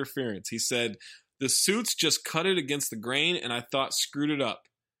studio interference. He said, "The suits just cut it against the grain, and I thought screwed it up."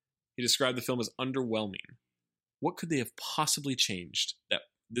 He described the film as underwhelming. What could they have possibly changed that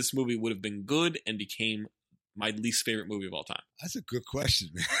this movie would have been good and became my least favorite movie of all time? That's a good question,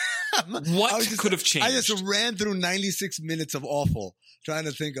 man. What could have changed? I just ran through 96 minutes of awful, trying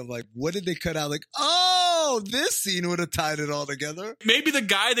to think of like, what did they cut out? Like, oh, this scene would have tied it all together. Maybe the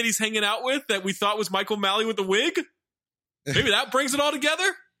guy that he's hanging out with that we thought was Michael Malley with the wig? Maybe that brings it all together?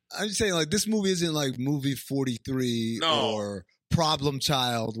 I'm just saying, like, this movie isn't like movie 43 or Problem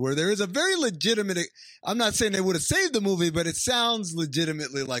Child, where there is a very legitimate, I'm not saying they would have saved the movie, but it sounds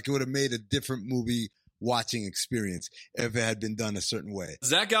legitimately like it would have made a different movie watching experience if it had been done a certain way.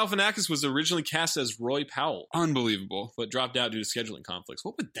 Zach Galifianakis was originally cast as Roy Powell. Unbelievable. But dropped out due to scheduling conflicts.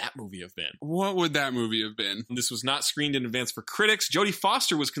 What would that movie have been? What would that movie have been? This was not screened in advance for critics. Jodie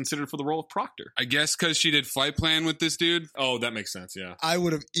Foster was considered for the role of Proctor. I guess because she did Flight Plan with this dude? Oh, that makes sense, yeah. I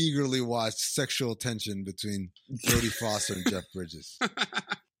would have eagerly watched sexual tension between Jodie Foster and Jeff Bridges.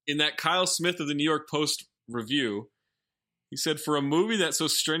 In that Kyle Smith of the New York Post review, he said, "For a movie that so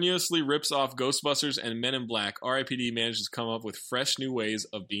strenuously rips off Ghostbusters and Men in Black, R.I.P.D. manages to come up with fresh new ways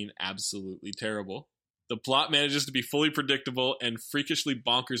of being absolutely terrible. The plot manages to be fully predictable and freakishly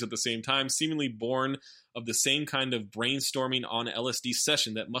bonkers at the same time, seemingly born of the same kind of brainstorming on LSD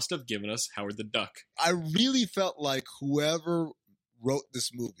session that must have given us Howard the Duck." I really felt like whoever wrote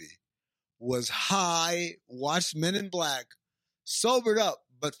this movie was high, watched Men in Black, sobered up,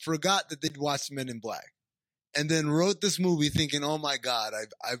 but forgot that they'd watched Men in Black. And then wrote this movie thinking, oh my God,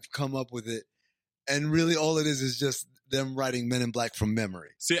 I've come up with it. And really all it is just them writing Men in Black from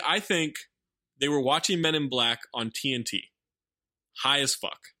memory. See, I think they were watching Men in Black on TNT, high as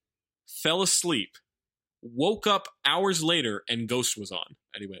fuck, fell asleep, woke up hours later, and Ghost was on.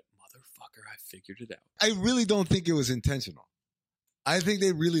 And he went, motherfucker, I figured it out. I really don't think it was intentional. I think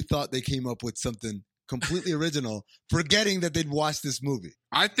they really thought they came up with something completely original, forgetting that they'd watched this movie.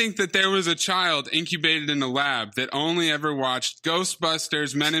 I think that there was a child incubated in a lab that only ever watched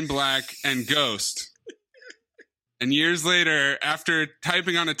Ghostbusters, Men in Black, and Ghost. And years later, after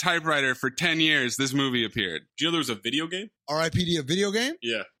typing on a typewriter for 10 years, this movie appeared. Do you know there was a video game? R.I.P.D. a video game?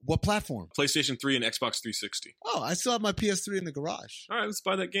 Yeah. What platform? PlayStation 3 and Xbox 360. Oh, I still have my PS3 in the garage. All right, let's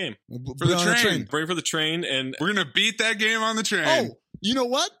buy that game. For the train. Bring it for the train, and we're going to beat that game on the train. Oh, you know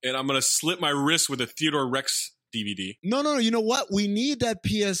what? And I'm going to slit my wrist with a Theodore Rex DVD. No. You know what? We need that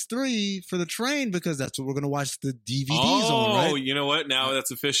PS3 for the train because that's what we're going to watch the DVDs on, right? Oh, you know what? Now that's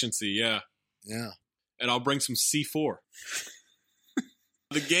efficiency. Yeah. Yeah. And I'll bring some C4.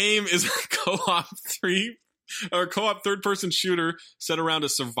 The game is a co-op third-person shooter set around a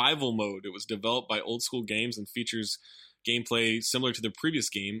survival mode. It was developed by Old School Games and features gameplay similar to the previous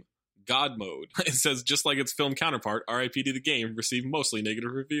game, God Mode. It says, just like its film counterpart, R.I.P.D. the game received mostly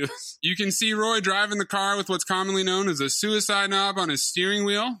negative reviews. You can see Roy driving the car with what's commonly known as a suicide knob on his steering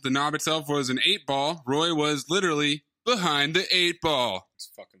wheel. The knob itself was an 8-ball. Roy was literally behind the 8-ball.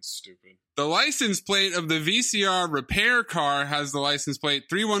 It's fucking stupid. The license plate of the VCR repair car has the license plate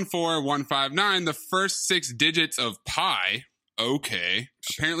 314159, the first 6 digits of pi. Okay.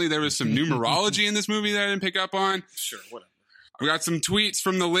 Apparently there was some numerology in this movie that I didn't pick up on. Sure, whatever. We got some tweets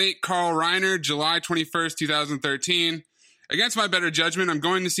from the late Carl Reiner, July 21st, 2013. Against my better judgment, I'm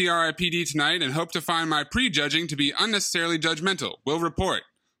going to see R.I.P.D. tonight and hope to find my prejudging to be unnecessarily judgmental. Will report.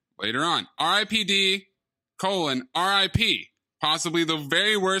 Later on. R.I.P.D. : R.I.P. Possibly the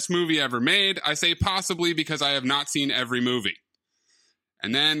very worst movie ever made. I say possibly because I have not seen every movie.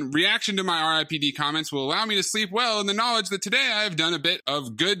 And then reaction to my R.I.P.D. comments will allow me to sleep well in the knowledge that today I have done a bit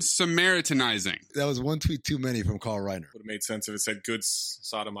of good Samaritanizing. That was one tweet too many from Carl Reiner. Would have made sense if it said good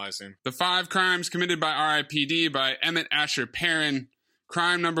sodomizing. The 5 crimes committed by R.I.P.D. by Emmett Asher Perrin.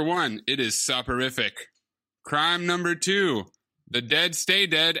 Crime number 1, it is soporific. Crime number 2, the dead stay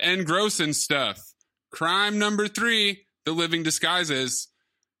dead and gross and stuff. Crime number 3, the living disguises.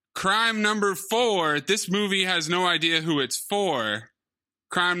 Crime number 4, this movie has no idea who it's for.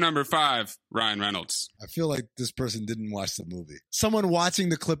 Crime number 5, Ryan Reynolds. I feel like this person didn't watch the movie. Someone watching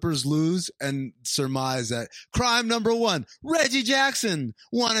the Clippers lose and surmise that crime number 1, Reggie Jackson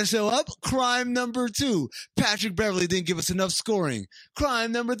want to show up. Crime number 2, Patrick Beverly didn't give us enough scoring.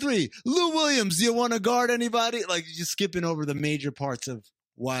 Crime number 3, Lou Williams, do you want to guard anybody? Like, you're just skipping over the major parts of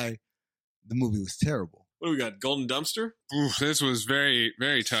why the movie was terrible. What do we got? Golden Dumpster? Ooh, this was very,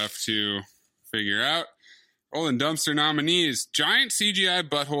 very tough to figure out. Golden Dumpster nominees: giant CGI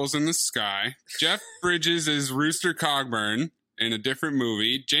buttholes in the sky, Jeff Bridges as Rooster Cogburn, in a different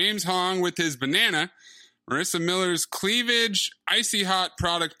movie. James Hong with his banana. Marissa Miller's cleavage, icy hot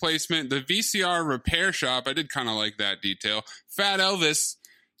product placement, the VCR repair shop. I did kind of like that detail. Fat Elvis,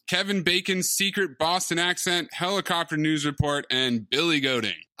 Kevin Bacon's secret Boston accent, helicopter news report, and Billy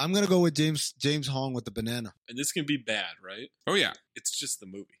Goating. I'm going to go with James Hong with the banana. And this can be bad, right? Oh, yeah. It's just the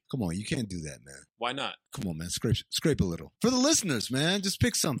movie. Come on, you can't do that, man. Why not? Come on, man. Scrape a little. For the listeners, man, just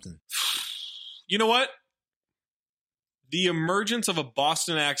pick something. You know what? The emergence of a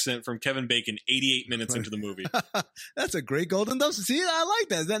Boston accent from Kevin Bacon 88 minutes into the movie. That's a great golden dose. See, I like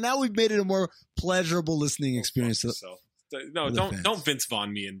that. Now we've made it a more pleasurable listening experience. No, don't Vince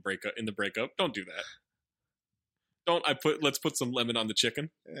Vaughn me in the breakup. Don't do that. Let's put some lemon on the chicken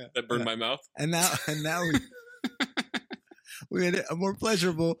that burned my mouth. And now we had a more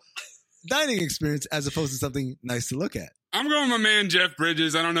pleasurable dining experience as opposed to something nice to look at. I'm going with my man Jeff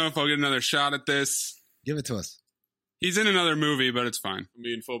Bridges. I don't know if I'll get another shot at this. Give it to us. He's in another movie, but it's fine.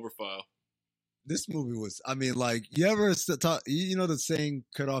 Me and Foberfile. This movie was, you ever talk, the saying,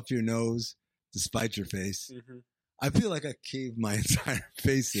 cut off your nose to spite your face? Mm-hmm. I feel like I caved my entire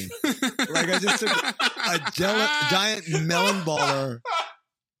face in. Like I just took a giant melon baller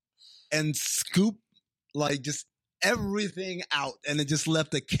and scooped like just everything out. And it just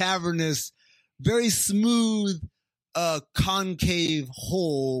left a cavernous, very smooth, concave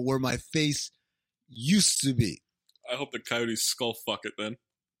hole where my face used to be. I hope the coyotes skull fuck it then.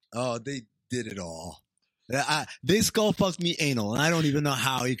 Oh, they did it all. They skull fucked me anal, and I don't even know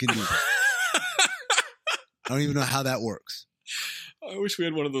how you can do that. I don't even know how that works. I wish we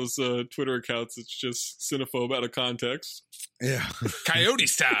had one of those Twitter accounts that's just Cinephobe out of context. Yeah. Coyote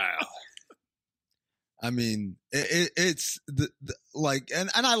style. I mean, it's and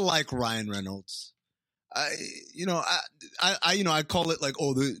I like Ryan Reynolds. I call it like,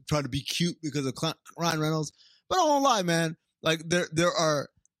 they're trying to be cute because of Ryan Reynolds. But I won't lie, man. Like there are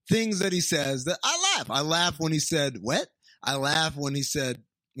things that he says that I laugh. I laugh when he said "wet." I laugh when he said,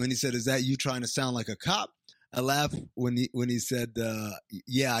 "Is that you trying to sound like a cop?" I laugh when he said,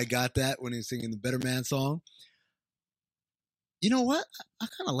 "Yeah, I got that." When he was singing the Better Man song. You know what? I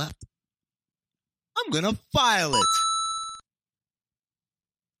kind of laughed. I'm gonna file it.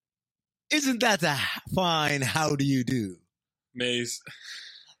 Isn't that a fine? How do you do, Maze?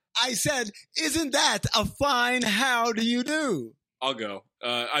 I said, isn't that a fine how do you do? I'll go.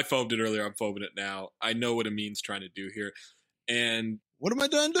 I phobed it earlier. I'm phobing it now. I know what Amin's trying to do here. And what am I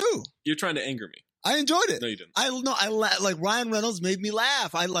trying to do? You're trying to anger me. I enjoyed it. No, you didn't. Like Ryan Reynolds made me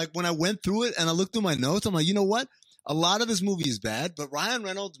laugh. When I went through it and I looked through my notes, I'm like, you know what? A lot of this movie is bad, but Ryan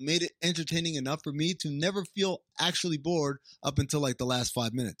Reynolds made it entertaining enough for me to never feel actually bored up until like the last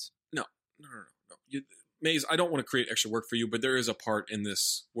 5 minutes. No. Maze, I don't want to create extra work for you, but there is a part in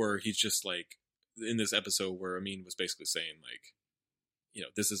this where he's just like, in this episode where Amin was basically saying like,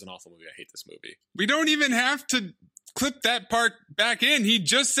 this is an awful movie. I hate this movie. We don't even have to clip that part back in. He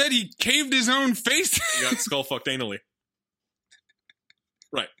just said he caved his own face. He got skull fucked anally.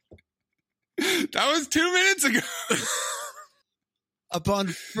 Right. That was 2 minutes ago. Upon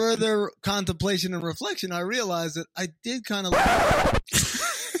further contemplation and reflection, I realized that I did kind of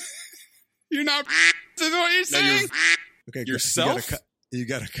You're not. Is what you're saying? Okay, yourself. You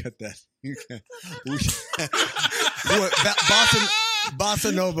gotta cut that.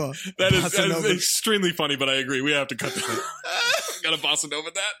 Bossa Nova. That is extremely funny, but I agree. We have to cut that. Got a Bossa Nova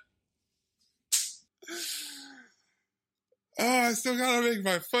that. Oh, I still gotta make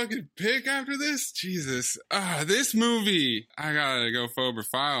my fucking pick after this? Jesus. This movie. I gotta go phobe or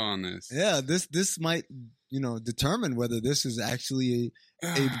file on this. Yeah, this might, determine whether this is actually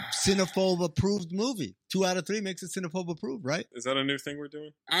a Cinephobe approved movie. 2 out of 3 makes it Cinephobe approved, right? Is that a new thing we're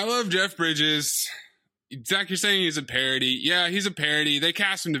doing? I love Jeff Bridges. Zach, you're saying he's a parody. Yeah, he's a parody. They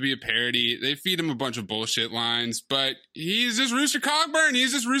cast him to be a parody. They feed him a bunch of bullshit lines, but he's just Rooster Cogburn.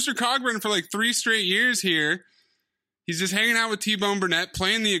 He's just Rooster Cogburn for like 3 straight years here. He's just hanging out with T-Bone Burnett,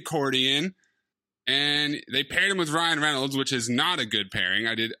 playing the accordion, and they paired him with Ryan Reynolds, which is not a good pairing.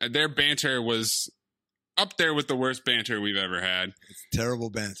 Their banter was up there with the worst banter we've ever had. It's terrible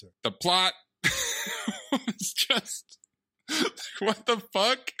banter. The plot was just what the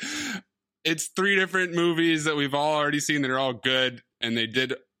fuck? It's 3 different movies that we've all already seen that are all good, and they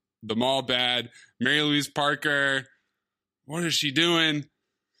did them all bad. Mary Louise Parker, what is she doing?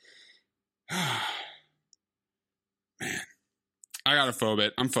 Man, I gotta phobe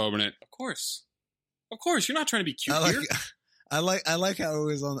it. I'm phobing it. Of course. You're not trying to be cute here. I like how it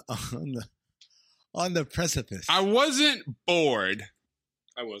was on the precipice. I wasn't bored.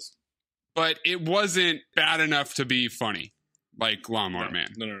 I was. But it wasn't bad enough to be funny. like Lawnmower Man.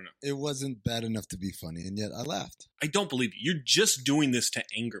 No. It wasn't bad enough to be funny, and yet I laughed. I don't believe you. You're just doing this to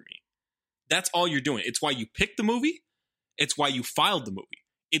anger me. That's all you're doing. It's why you picked the movie. It's why you filed the movie.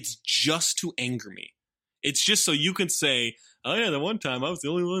 It's just to anger me. It's just so you can say, oh yeah, the one time I was the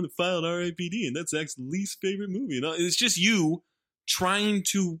only one that filed R.I.P.D. and that's Zach's least favorite movie. You know, it's just you trying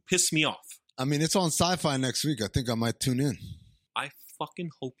to piss me off. I mean, it's on Sci-Fi next week. I think I might tune in. I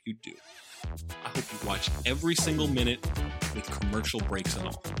fucking hope you do. I hope you watch every single minute with commercial breaks and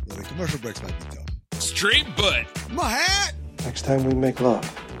all. Yeah, the commercial breaks might be tough. Straight butt. My hat. Next time we make love,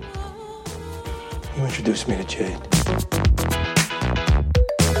 you introduce me to Jade.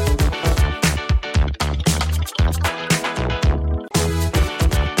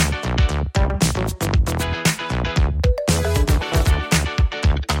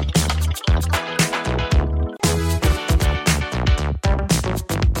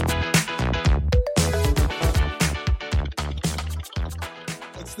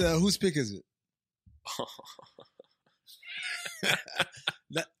 Whose pick is it?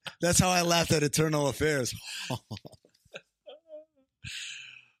 That's how I laughed at Eternal Affairs.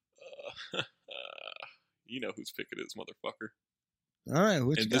 You know whose pick it is, motherfucker. All right,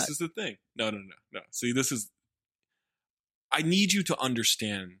 which and this is the thing. No. See, this is. I need you to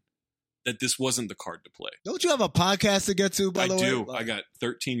understand that this wasn't the card to play. Don't you have a podcast to get to? By the way, I do. I got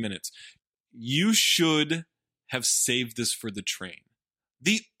 13 minutes. You should have saved this for the train.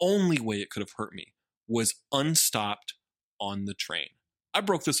 The only way it could have hurt me was unstopped on the train. I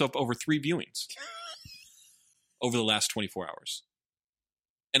broke this up over 3 viewings over the last 24 hours.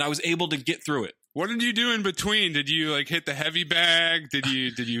 And I was able to get through it. What did you do in between? Did you like hit the heavy bag? Did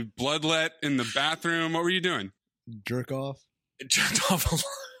you bloodlet in the bathroom? What were you doing? Jerk off? Jerked off a lot.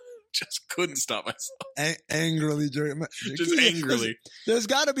 Just couldn't stop myself. Angrily jerk. Just angrily. There's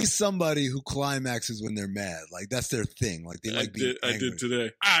got to be somebody who climaxes when they're mad. Like that's their thing. Like they like being angry. I did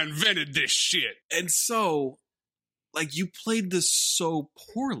today. I invented this shit. And so, like, you played this so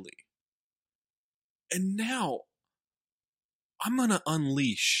poorly. And now I'm going to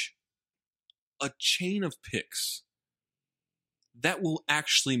unleash a chain of picks that will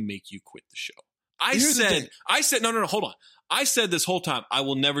actually make you quit the show. I said, no, hold on. I said this whole time, I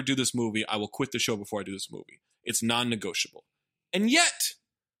will never do this movie. I will quit the show before I do this movie. It's non-negotiable. And yet,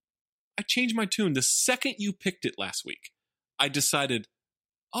 I changed my tune. The second you picked it last week, I decided,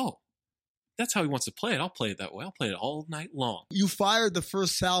 oh, that's how he wants to play it. I'll play it that way. I'll play it all night long. You fired the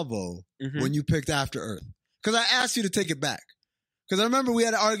first salvo when you picked After Earth. Because I asked you to take it back. Because I remember we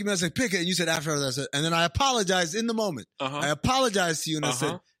had an argument. I said, pick it. And you said After Earth. I said, and then I apologized in the moment. I apologized to you and I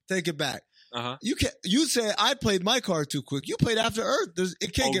said, take it back. You say I played my card too quick. You played After Earth.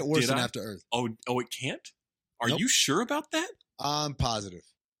 It can't get worse than After Earth. Oh, it can't? Are you sure about that? I'm positive.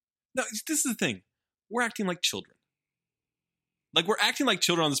 No, this is the thing. We're acting like children. Like, we're acting like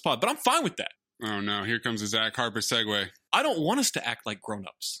children on this pod, but I'm fine with that. Oh, no. Here comes a Zach Harper segue. I don't want us to act like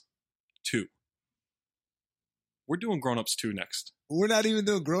grown-ups 2. We're doing Grown-Ups 2 next. We're not even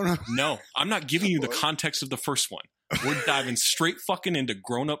doing Grown-Ups? No, I'm not giving you the context of the first one. We're diving straight fucking into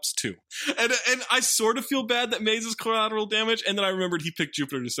Grown-Ups 2. And I sort of feel bad that Mayes is collateral damage, and then I remembered he picked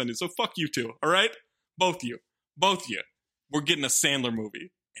Jupiter Descendant. So fuck you two, all right? Both you. We're getting a Sandler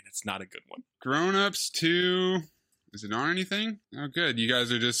movie, and it's not a good one. Grown-Ups 2. Is it on anything? Oh, good. You guys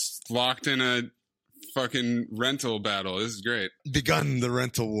are just locked in a fucking rental battle. This is great. Begun the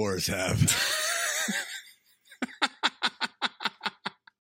rental wars have.